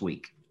 last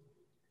week.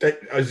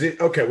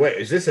 Okay, wait.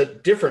 Is this a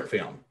different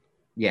film?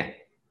 Yeah.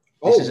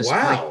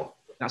 Wow.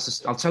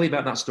 I'll tell you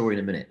about that story in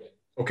a minute.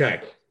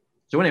 Okay.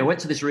 So anyway, I went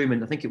to this room,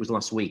 and I think it was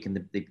last week,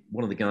 and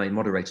one of the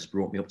moderators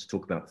brought me up to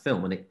talk about the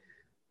film,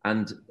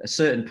 and a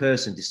certain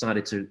person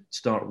decided to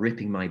start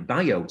ripping my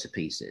bio to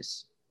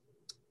pieces,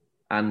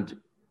 and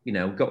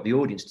got the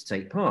audience to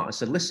take part. I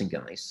said, "Listen,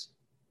 guys,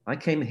 I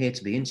came here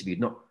to be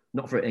interviewed,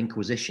 not for an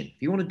inquisition.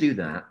 If you want to do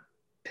that,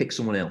 pick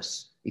someone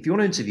else. If you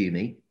want to interview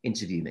me,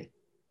 interview me."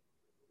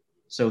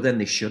 So then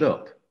they shut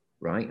up,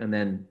 right? And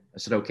then I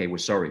said, "Okay, we're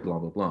sorry, blah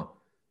blah blah."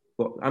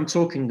 But I'm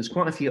talking, there's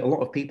a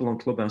lot of people on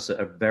Clubhouse that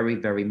are very,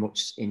 very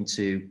much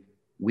into,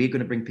 we're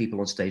going to bring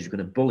people on stage, we're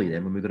going to bully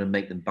them, and we're going to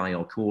make them buy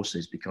our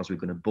courses because we're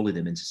going to bully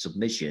them into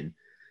submission,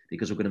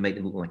 because we're going to make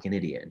them look like an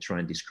idiot and try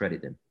and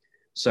discredit them.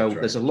 So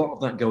There's a lot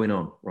of that going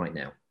on right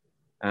now.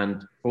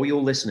 And for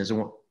your listeners, I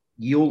want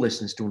your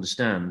listeners to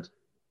understand,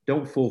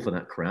 don't fall for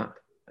that crap.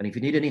 And if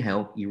you need any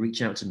help, you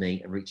reach out to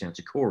me and reach out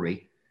to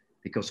Corey,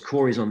 because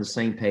Corey's on the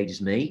same page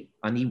as me,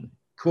 and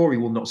Corey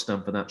will not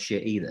stand for that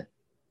shit either.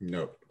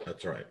 No,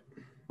 that's right.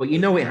 But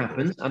it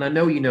happens, and I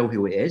know you know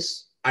who it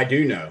is. I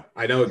do know.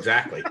 I know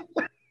exactly.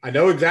 I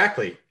know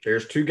exactly.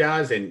 There's 2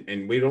 guys,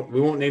 and we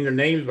won't name their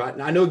names, but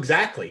I know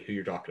exactly who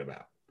you're talking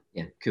about.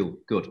 Yeah, cool,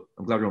 good.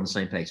 I'm glad we're on the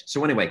same page.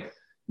 So anyway,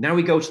 now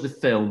we go to the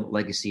film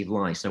Legacy of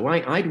Lies. So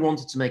I'd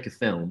wanted to make a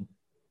film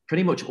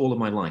pretty much all of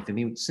my life. I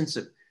mean, since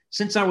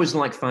I was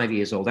like 5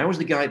 years old, I was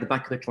the guy at the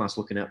back of the class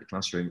looking out the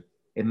classroom,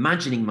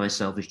 imagining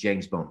myself as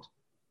James Bond.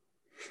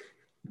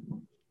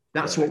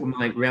 That's what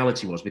my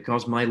reality was,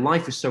 because my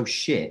life was so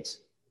shit.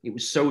 It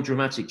was so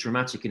dramatic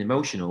and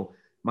emotional.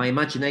 My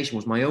imagination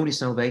was my only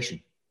salvation.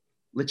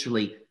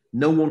 Literally,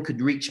 no one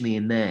could reach me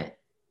in there.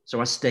 So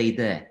I stayed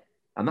there.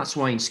 And that's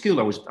why in school,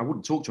 I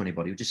wouldn't talk to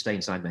anybody. It would just stay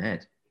inside my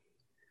head.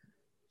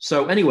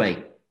 So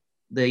anyway,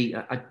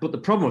 but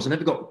the problem was I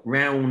never got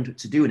round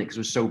to doing it because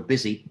I was so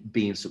busy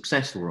being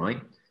successful,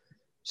 right?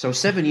 So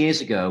 7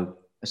 years ago,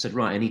 I said,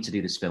 right, I need to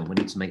do this film. I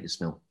need to make this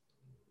film.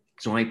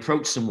 So I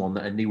approached someone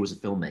that I knew was a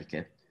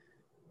filmmaker.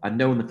 I'd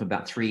known them for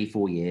about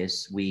 3-4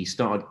 years. We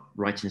started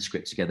writing the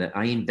script together.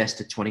 I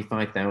invested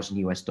 $25,000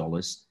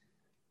 US,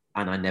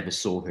 and I never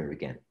saw her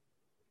again.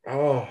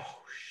 Oh,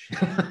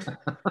 shit.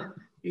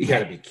 You got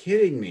to be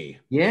kidding me.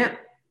 Yeah,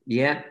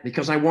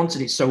 because I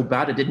wanted it so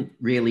bad. I didn't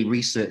really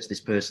research this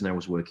person I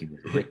was working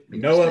with.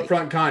 No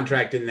upfront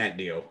contract in that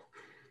deal.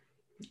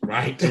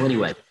 Right. So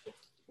anyway,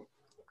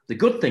 the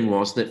good thing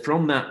was that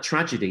from that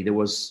tragedy, there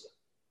was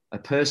a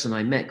person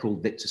I met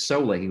called Victor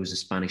Soler. He was a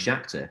Spanish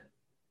actor.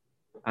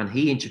 And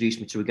he introduced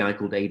me to a guy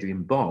called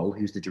Adrian Ball,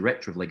 who's the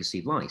director of Legacy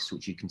of Lies,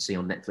 which you can see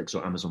on Netflix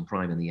or Amazon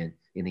Prime in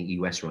the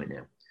US right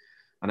now.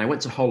 And I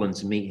went to Holland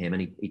to meet him,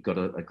 and he'd got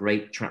a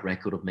great track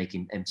record of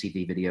making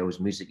MTV videos,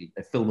 music,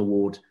 a film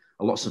award,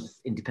 lots of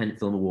independent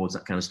film awards,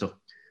 that kind of stuff.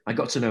 I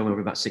got to know him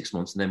over about 6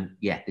 months, and then,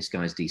 this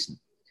guy's decent.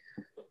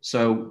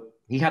 So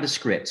he had a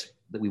script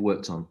that we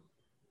worked on,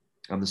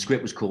 and the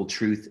script was called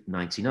Truth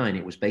 99.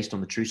 It was based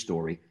on the true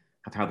story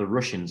of how the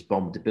Russians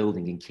bombed a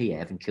building in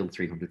Kiev and killed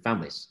 300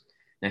 families.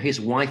 Now,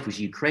 his wife was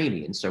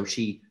Ukrainian, so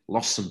she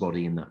lost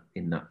somebody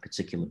in that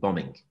particular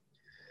bombing.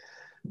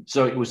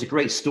 So it was a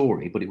great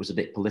story, but it was a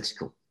bit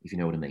political, if you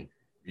know what I mean.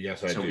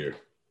 Yes, I do.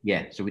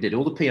 So we did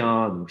all the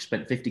PR and we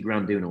spent 50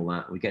 grand doing all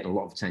that. We're getting a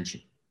lot of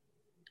attention.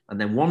 And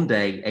then one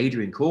day,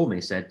 Adrian called me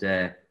and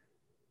said,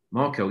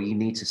 Marco, you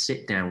need to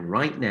sit down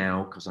right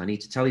now because I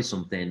need to tell you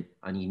something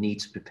and you need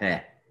to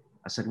prepare.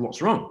 I said,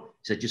 what's wrong?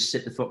 He said, just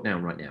sit the fuck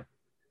down right now.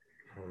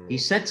 He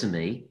said to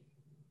me,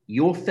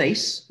 your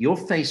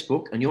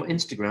Facebook and your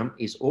Instagram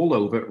is all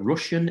over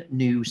Russian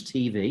news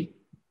TV.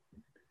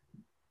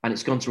 And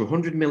it's gone to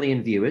 100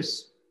 million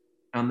viewers.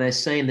 And they're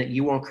saying that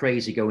you are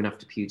crazy going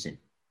after Putin.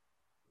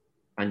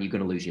 And you're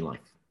going to lose your life.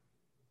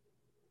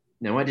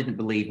 Now, I didn't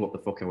believe what the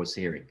fuck I was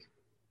hearing.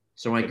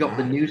 So I got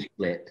the news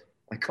clip.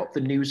 I got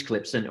the news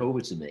clip sent over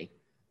to me.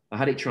 I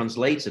had it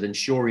translated. And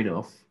sure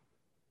enough,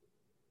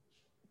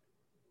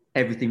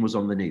 everything was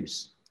on the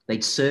news.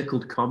 They'd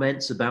circled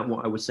comments about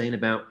what I was saying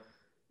about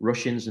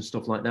Russians and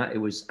stuff like that. It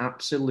was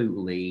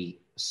absolutely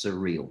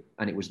surreal.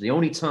 And it was the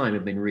only time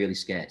I've been really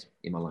scared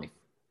in my life.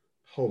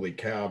 Holy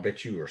cow, I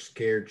bet you were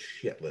scared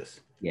shitless.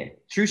 Yeah,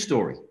 true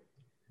story.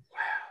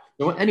 Wow.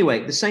 So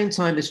anyway, at the same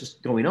time this was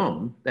going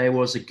on, there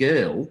was a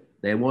girl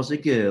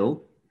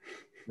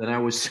that I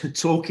was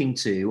talking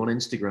to on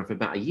Instagram for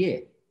about a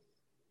year.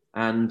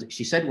 And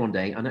she said one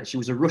day, and she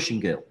was a Russian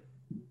girl.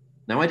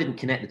 Now, I didn't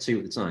connect the two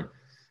at the time.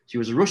 She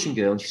was a Russian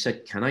girl, and she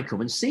said, can I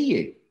come and see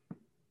you?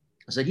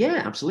 I said,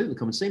 yeah, absolutely,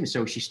 come and see me.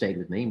 So she stayed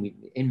with me. And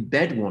in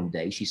bed one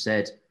day, she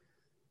said,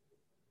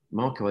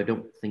 Marco, I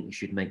don't think you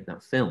should make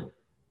that film.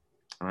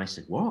 And I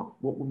said,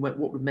 what? What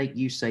would make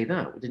you say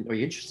that? Are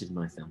you interested in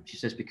my film? She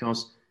says,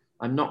 because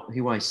I'm not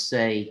who I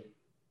say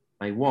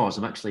I was.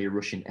 I'm actually a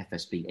Russian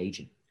FSB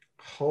agent.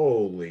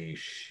 Holy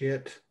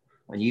shit.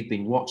 And you've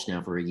been watched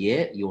now for a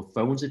year. Your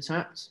phones are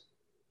tapped.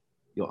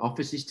 Your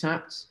office is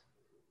tapped.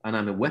 And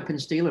I'm a weapon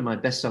stealer. My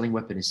best-selling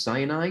weapon is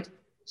cyanide.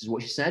 This is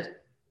what she said.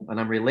 And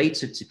I'm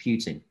related to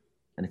Putin.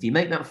 And if you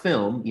make that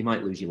film, you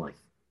might lose your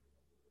life.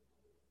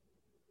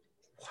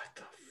 What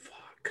the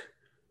fuck?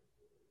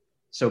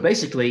 So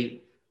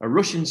basically, a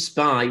Russian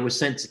spy was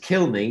sent to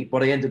kill me,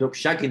 but I ended up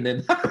shagging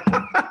them.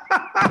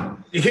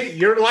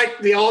 You're like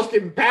the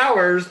Austin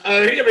Powers.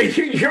 I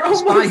mean, you're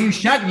almost... Spy who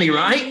shagged me,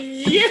 right?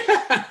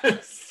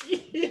 Yes.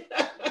 Yes.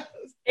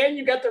 And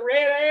you got the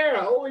red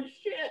hair. Holy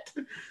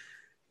shit.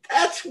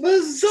 That's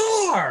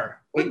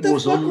bizarre. What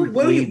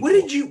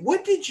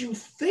did you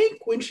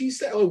think when she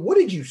said, what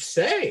did you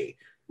say?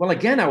 Well,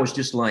 again, I was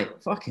just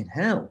like, fucking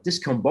hell,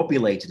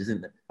 discombobulated,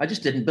 isn't it? I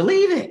just didn't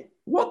believe it.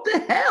 What the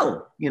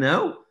hell, you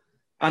know?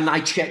 And I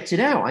checked it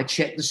out. I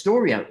checked the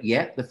story out.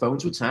 Yep, the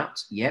phones were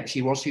tapped. Yep,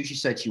 she was who she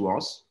said she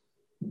was.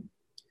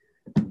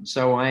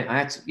 So I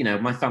had to, you know,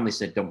 my family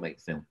said, don't make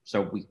the film.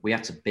 So we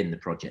had to bin the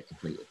project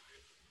completely.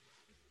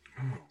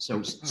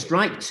 So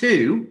strike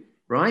two,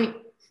 right?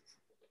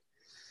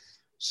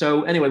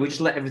 So anyway, we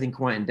just let everything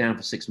quieten down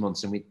for 6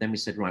 months. And then we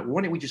said, right, well,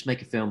 why don't we just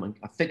make a film,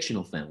 a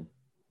fictional film,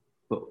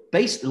 but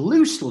based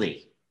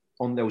loosely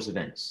on those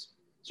events.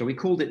 So we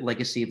called it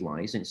Legacy of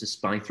Lies, and it's a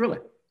spy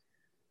thriller.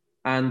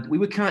 And we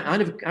were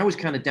I was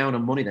kind of down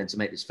on money then to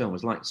make this film. I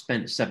was like,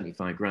 spent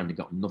 75 grand and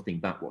got nothing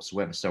back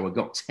whatsoever. So I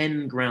got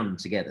 10 grand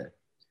together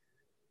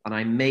and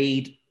I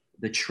made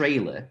the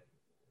trailer,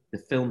 the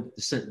full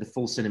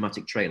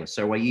cinematic trailer.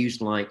 So I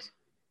used like,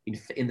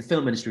 in the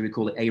film industry, we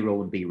call it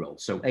A-roll and B-roll.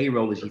 So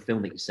A-roll is you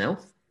film it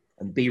yourself,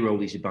 and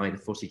B-roll is you buy the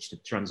footage to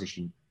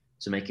transition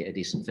to make it a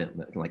decent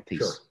film, like piece.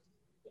 Sure.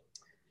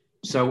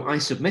 So I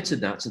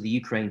submitted that to the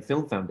Ukraine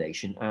Film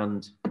Foundation,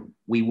 and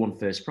we won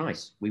first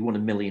prize. We won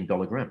 $1 million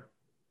grant.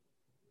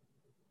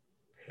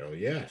 Hell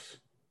yes.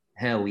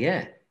 Hell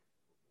yeah.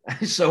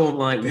 So I'm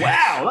like,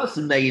 wow, that's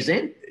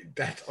amazing.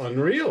 That's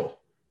unreal.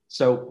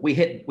 So we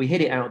hit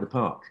it out of the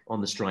park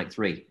on the strike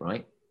three,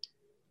 right?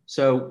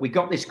 So we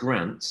got this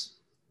grant.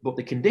 But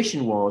the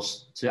condition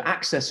was to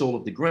access all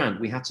of the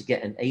grant, we had to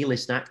get an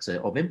A-list actor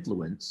of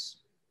influence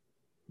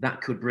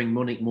that could bring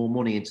more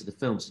money into the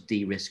film to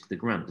de-risk the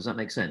grant. Does that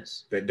make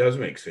sense? That does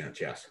make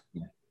sense, yes.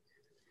 Yeah.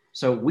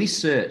 So we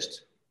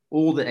searched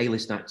all the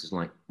A-list actors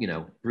like, you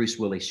know, Bruce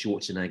Willis,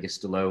 Schwarzenegger,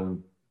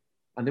 Stallone.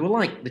 And they were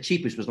like, the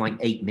cheapest was like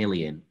 8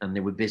 million and they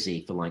were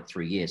busy for like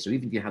 3 years. So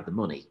even if you had the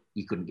money,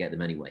 you couldn't get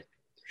them anyway.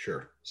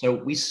 Sure. So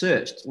we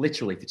searched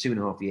literally for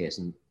 2.5 years.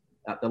 And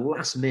at the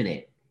last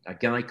minute, a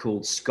guy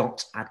called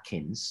Scott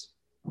Adkins,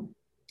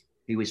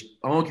 who is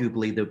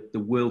arguably the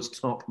world's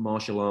top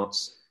martial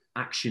arts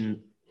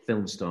action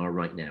film star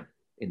right now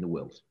in the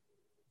world.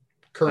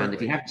 Currently. And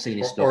if you haven't seen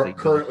his stuff... Or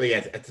currently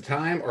at the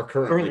time or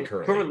currently?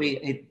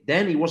 Currently,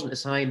 then he wasn't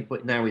assigned,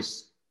 but now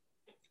he's...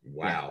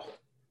 Wow. Yeah.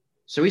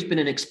 So he's been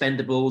in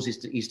Expendables,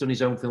 he's done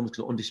his own films,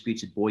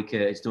 Undisputed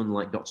Boyka, he's done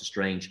like Doctor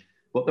Strange,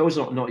 but those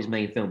are not his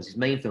main films. His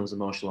main films are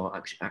martial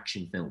art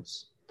action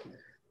films.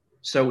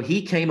 So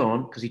he came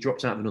on because he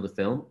dropped out of another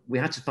film. We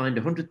had to find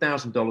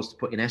 $100,000 to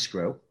put in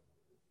escrow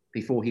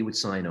before he would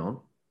sign on.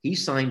 He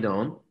signed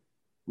on.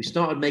 We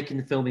started making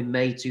the film in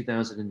May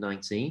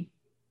 2019.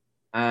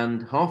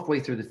 And halfway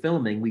through the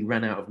filming, we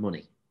ran out of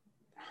money.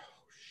 Oh,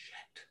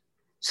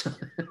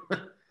 shit.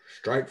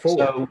 Strike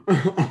forward.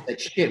 So,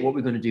 shit, what are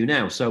we going to do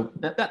now? So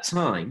at that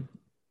time,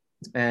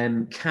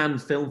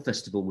 Cannes Film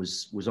Festival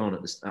was on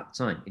at the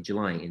time in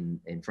July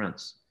in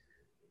France.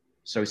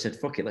 So we said,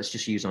 fuck it, let's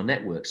just use our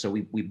network. So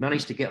we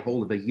managed to get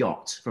hold of a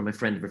yacht from a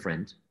friend of a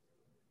friend.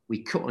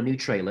 We cut a new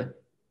trailer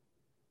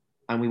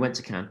and we went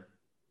to Cannes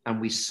and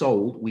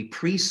we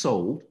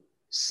pre-sold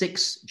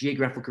 6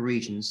 geographical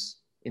regions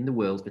in the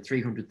world for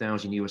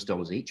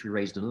 $300,000 each. We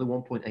raised another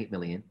 1.8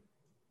 million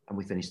and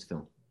we finished the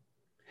film.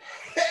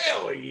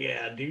 Hell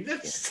yeah, dude.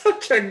 That's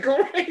such a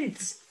great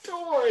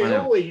story.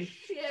 Holy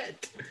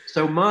shit.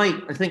 So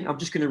I think I'm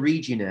just going to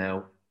read you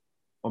now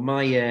on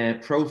my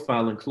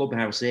profile and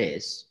Clubhouse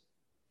is,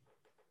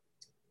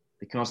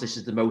 because this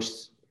is the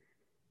most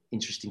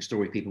interesting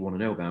story people want to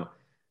know about.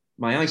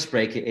 My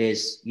icebreaker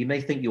is, you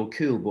may think you're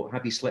cool, but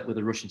have you slept with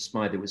a Russian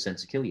spy that was sent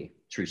to kill you?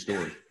 True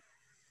story.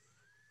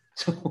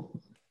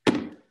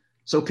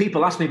 So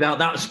people ask me about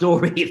that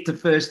story. It's the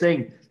first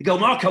thing. They go,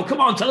 Marco,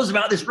 come on, tell us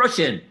about this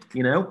Russian,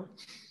 you know?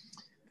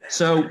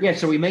 So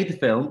we made the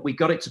film. We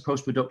got it to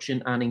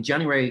post-production. And in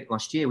January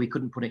last year, we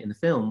couldn't put it in the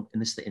film,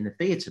 in the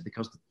theater,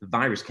 because the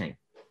virus came.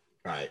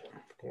 Right,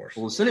 of course.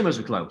 All the cinemas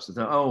were closed. I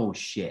thought, oh,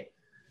 shit.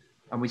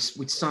 And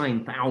we'd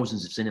signed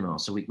thousands of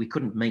cinemas. So we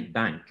couldn't make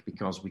bank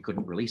because we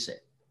couldn't release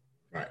it.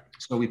 Right.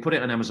 So we put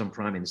it on Amazon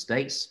Prime in the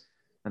States.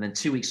 And then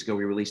 2 weeks ago,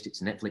 we released it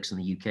to Netflix in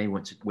the UK.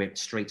 Went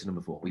straight to number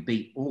 4. We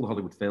beat all the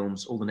Hollywood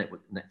films, all the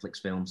Netflix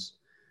films.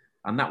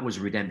 And that was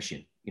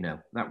redemption. You know,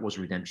 that was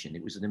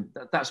redemption.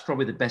 That's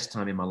probably the best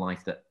time in my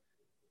life that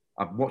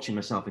I'm watching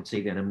myself in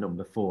TV and I'm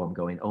number 4. I'm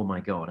going, oh my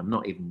God,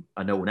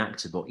 I know an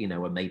actor, but you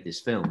know, I made this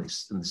film.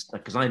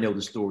 Because I know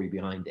the story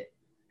behind it,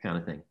 kind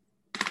of thing.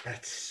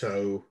 That's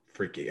so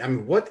freaky. I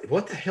mean,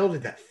 what the hell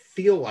did that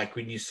feel like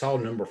when you saw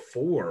number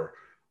 4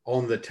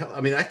 on the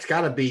I mean, that's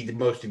got to be the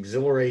most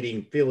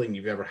exhilarating feeling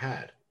you've ever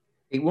had.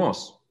 It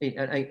was.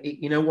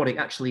 You know what? It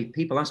actually,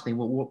 people ask me,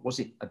 well, was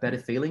it a better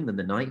feeling than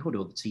the Knighthood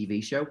or the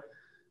TV show?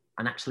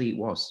 And actually it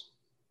was,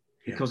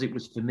 because it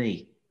was for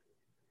me.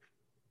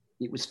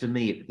 It was for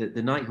me.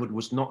 The Knighthood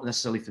was not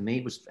necessarily for me.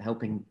 It was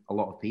helping a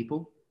lot of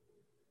people.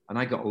 And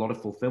I got a lot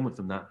of fulfillment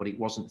from that, but it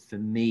wasn't for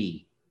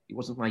me. It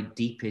wasn't my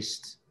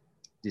deepest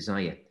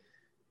desire.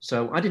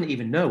 So I didn't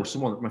even know.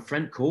 My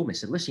friend called me,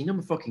 said, listen, you're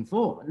number fucking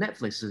 4. And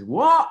Netflix says,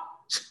 what?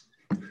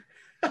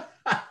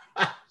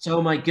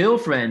 So my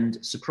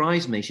girlfriend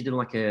surprised me. She did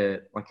like a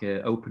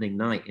opening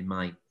night in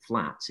my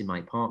flat, in my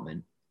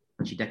apartment.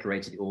 And she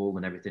decorated it all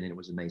and everything. And it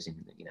was amazing.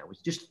 You know, it was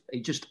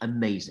just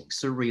amazing,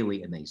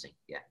 surreally amazing.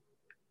 Yeah.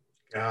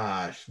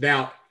 Gosh.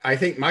 Now, I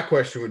think my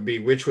question would be,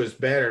 which was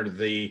better,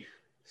 the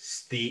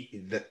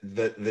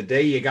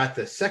day you got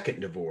the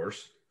second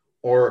divorce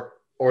or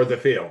the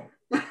film?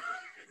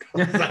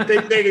 I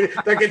think they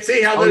can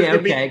see how those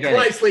could be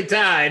closely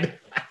tied.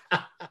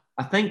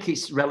 I think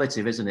it's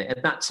relative, isn't it?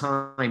 At that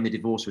time, the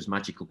divorce was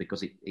magical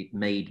because it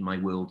made my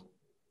world,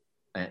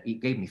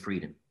 it gave me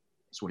freedom.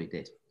 That's what it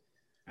did.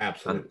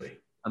 Absolutely.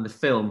 And the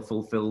film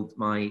fulfilled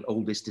my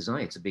oldest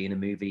desire to be in a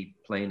movie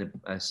playing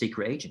a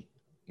secret agent,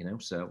 you know?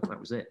 So that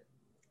was it.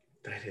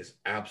 That is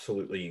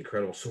absolutely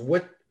incredible. So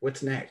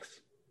what's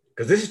next?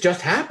 Because this has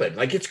just happened.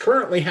 Like, it's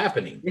currently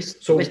happening. This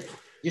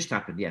just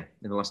happened, yeah,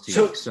 in the last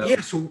 2 weeks.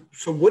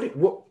 So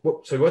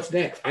what's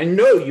next? I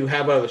know you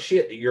have other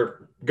shit that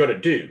you're gonna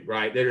do,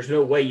 right? There's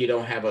no way you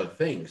don't have other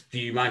things. Do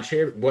you mind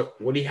sharing what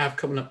do you have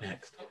coming up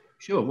next?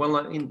 Sure. Well,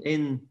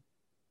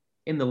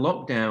 in the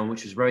lockdown,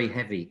 which was very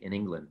heavy in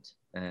England,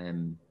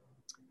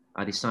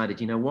 I decided,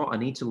 you know what, I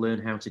need to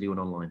learn how to do an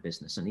online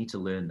business. I need to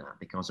learn that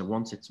because I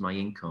wanted my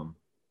income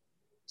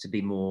to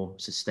be more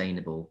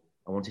sustainable.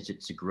 I wanted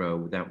it to grow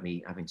without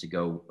me having to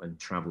go and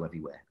travel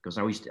everywhere, because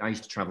I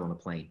used to travel on a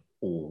plane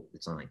all the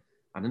time.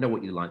 I don't know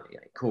what you like,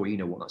 Corey. You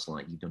know what that's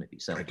like. You've done it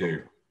yourself. I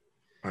do.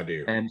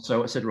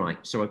 So I said, right.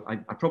 So I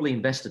probably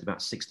invested about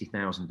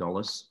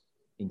 $60,000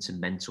 into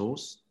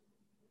mentors.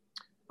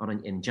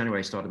 And in January,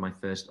 I started my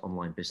first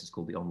online business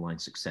called the Online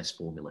Success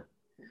Formula.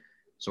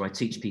 So I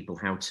teach people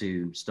how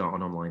to start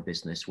an online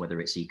business,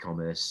 whether it's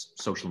e-commerce,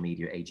 social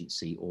media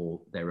agency, or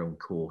their own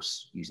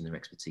course using their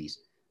expertise.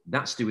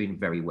 That's doing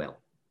very well.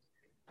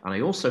 And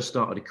I also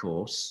started a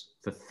course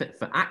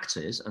for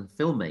actors and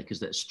filmmakers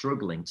that are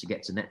struggling to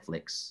get to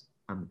Netflix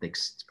and the big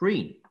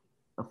screen.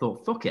 I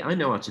thought, fuck it, I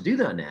know how to do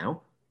that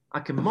now. I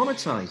can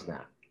monetize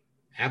that.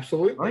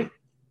 Absolutely. Right?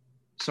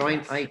 So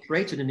I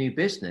created a new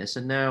business,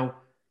 and now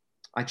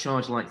I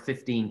charge like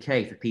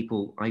 $15K for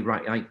people.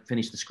 I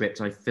finish the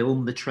script, I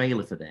film the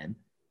trailer for them,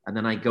 and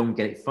then I go and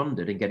get it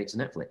funded and get it to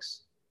Netflix.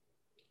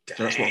 Dang,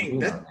 so that's what I'm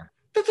doing right now.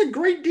 That's a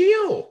great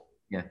deal.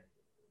 Yeah.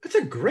 That's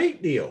a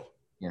great deal.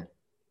 Yeah.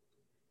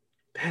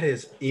 That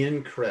is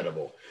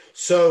incredible.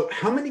 So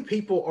how many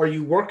people are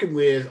you working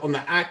with on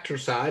the actor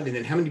side? And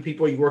then how many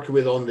people are you working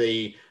with on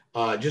the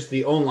just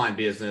the online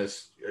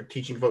business,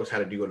 teaching folks how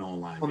to do an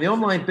online business? On the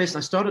online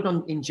business, I started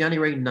in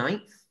January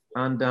 9th,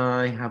 and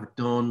I have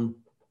done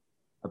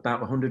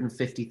about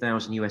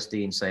 150,000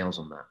 USD in sales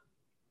on that.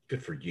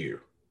 Good for you.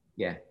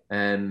 Yeah.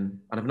 And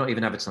I've not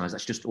even advertised.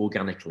 That's just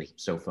organically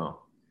so far.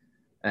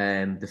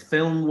 The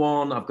film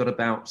one, I've got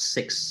about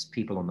 6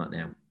 people on that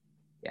now.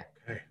 Yeah.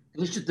 Okay.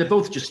 They're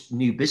both just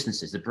new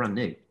businesses. They're brand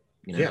new.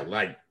 You know? Yeah,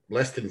 like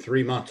less than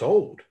 3 months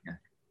old. Yeah.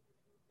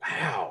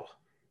 Wow.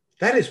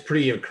 That is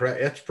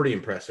that's pretty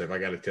impressive, I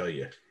got to tell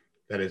you.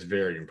 That is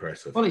very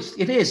impressive. Well,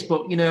 it is,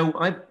 but you know,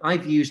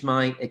 I've used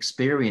my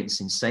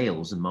experience in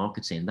sales and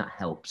marketing. That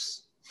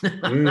helps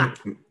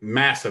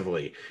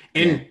massively.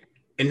 And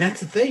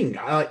that's the thing.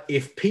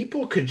 If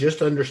people could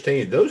just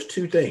understand those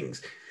two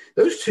things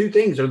are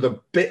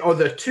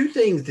the 2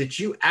 things that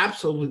you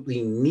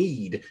absolutely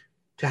need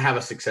to have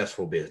a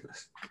successful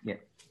business. Yeah.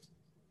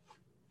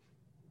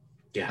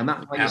 Yeah. And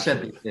that, like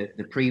absolutely. You said,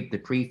 the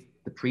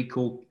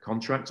pre-call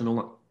contract and all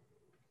that.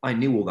 I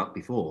knew all that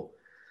before.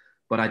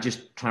 But I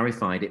just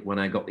clarified it when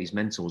I got these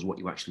mentors, what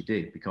you actually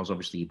do, because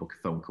obviously you book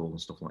a phone call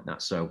and stuff like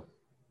that. So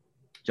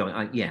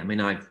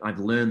I've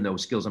learned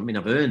those skills. I mean,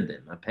 I've earned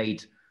them. I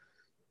paid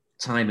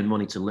time and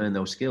money to learn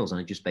those skills,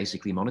 and I just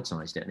basically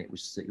monetized it. And it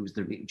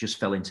just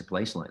fell into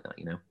place like that,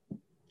 you know?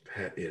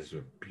 That is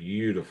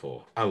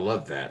beautiful. I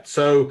love that.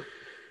 So,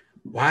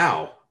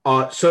 wow.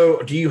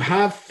 So do you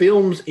have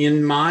films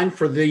in mind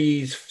for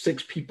these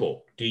 6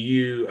 people?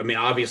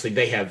 Obviously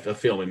they have a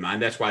film in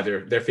mind. That's why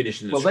they're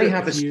finishing the script. Well, they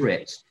have a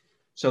script.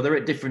 So they're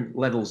at different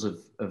levels of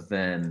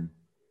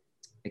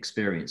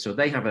experience. So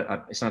they have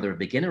it's either a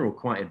beginner or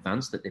quite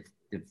advanced that they've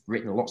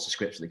written lots of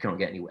scripts that they can't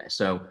get anywhere.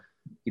 So,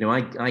 you know,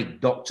 I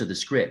doctor the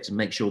script and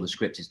make sure the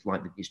script is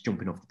like it's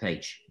jumping off the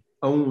page.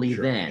 Only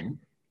then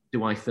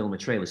do I film a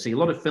trailer. See, a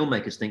lot of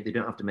filmmakers think they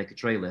don't have to make a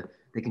trailer.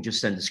 They can just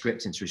send the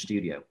script into a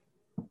studio.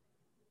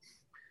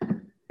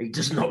 It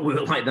does not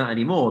work like that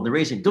anymore. The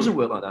reason it doesn't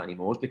work like that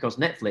anymore is because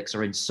Netflix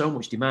are in so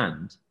much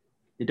demand.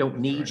 They don't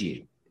need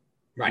you.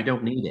 Right. You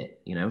don't need it,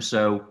 you know,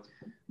 so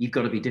you've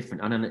got to be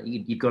different. And then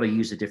you've got to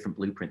use a different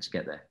blueprint to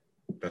get there.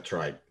 That's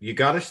right. You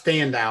got to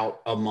stand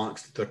out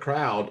amongst the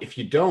crowd. If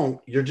you don't,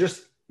 you're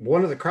just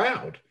one of the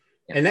crowd.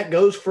 Yeah. And that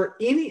goes for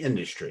any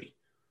industry.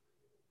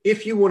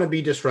 If you want to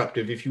be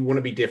disruptive, if you want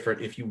to be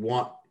different, if you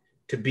want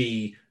to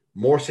be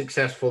more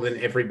successful than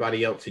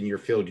everybody else in your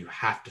field, you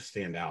have to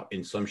stand out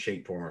in some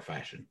shape, form, or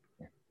fashion.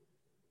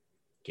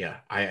 Yeah,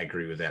 I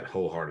agree with that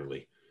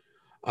wholeheartedly.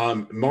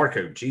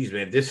 Marco, geez,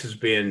 man, this has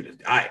been,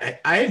 I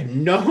had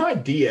no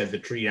idea the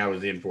treat I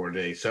was in for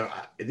today. So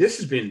this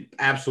has been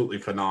absolutely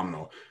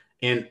phenomenal.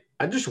 And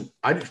I just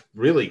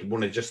really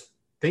want to just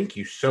thank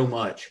you so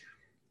much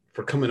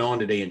for coming on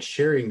today and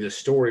sharing this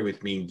story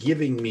with me and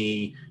giving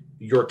me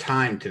your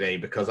time today,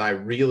 because I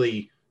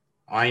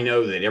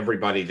know that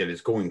everybody that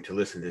is going to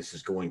listen to this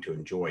is going to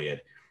enjoy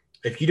it.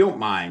 If you don't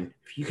mind,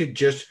 if you could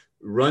just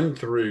run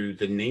through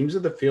the names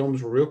of the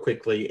films real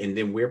quickly and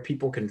then where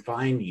people can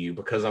find you,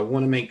 because I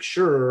want to make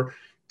sure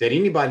that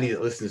anybody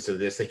that listens to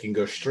this, they can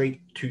go straight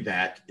to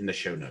that in the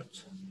show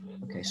notes.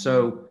 Okay,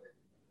 so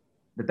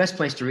the best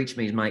place to reach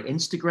me is my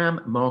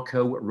Instagram,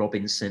 Marco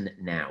Robinson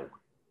Now.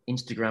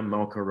 Instagram,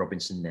 Marco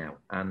Robinson Now.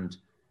 And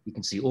you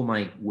can see all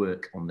my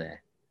work on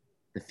there.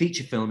 The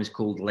feature film is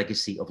called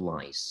Legacy of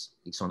Lies.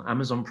 It's on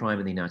Amazon Prime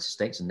in the United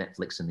States and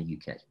Netflix in the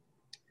UK.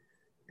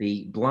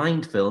 The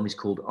blind film is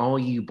called Are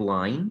You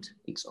Blind?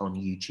 It's on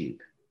YouTube.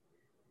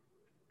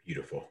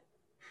 Beautiful.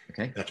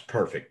 Okay. That's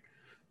perfect.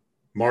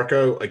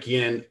 Marco,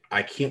 again,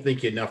 I can't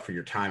thank you enough for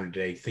your time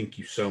today. Thank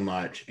you so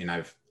much. And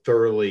I've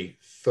thoroughly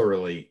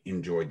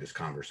enjoyed this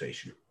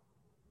conversation.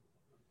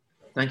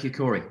 Thank you,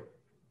 Corey.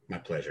 My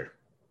pleasure.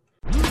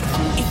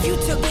 If you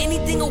took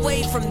anything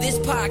away from this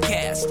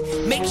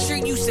podcast, make sure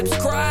you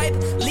subscribe,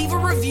 leave a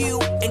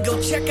review, and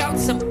go check out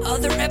some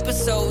other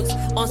episodes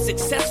on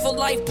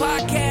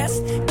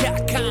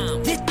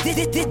SuccessfulLifePodcast.com. This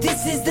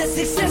is the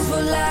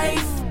Successful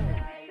Life.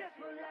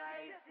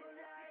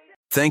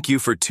 Thank you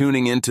for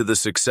tuning into the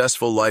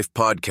Successful Life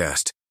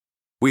Podcast.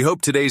 We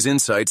hope today's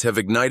insights have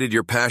ignited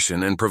your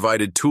passion and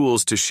provided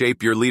tools to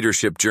shape your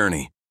leadership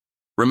journey.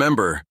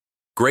 Remember,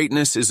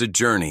 greatness is a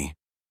journey,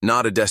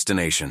 not a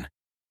destination.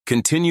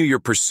 Continue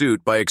your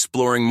pursuit by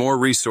exploring more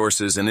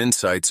resources and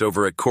insights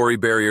over at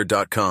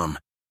CoreyBarrier.com.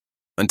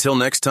 Until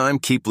next time,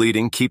 keep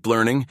leading, keep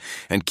learning,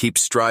 and keep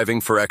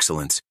striving for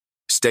excellence.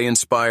 Stay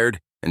inspired,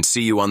 and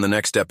see you on the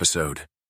next episode.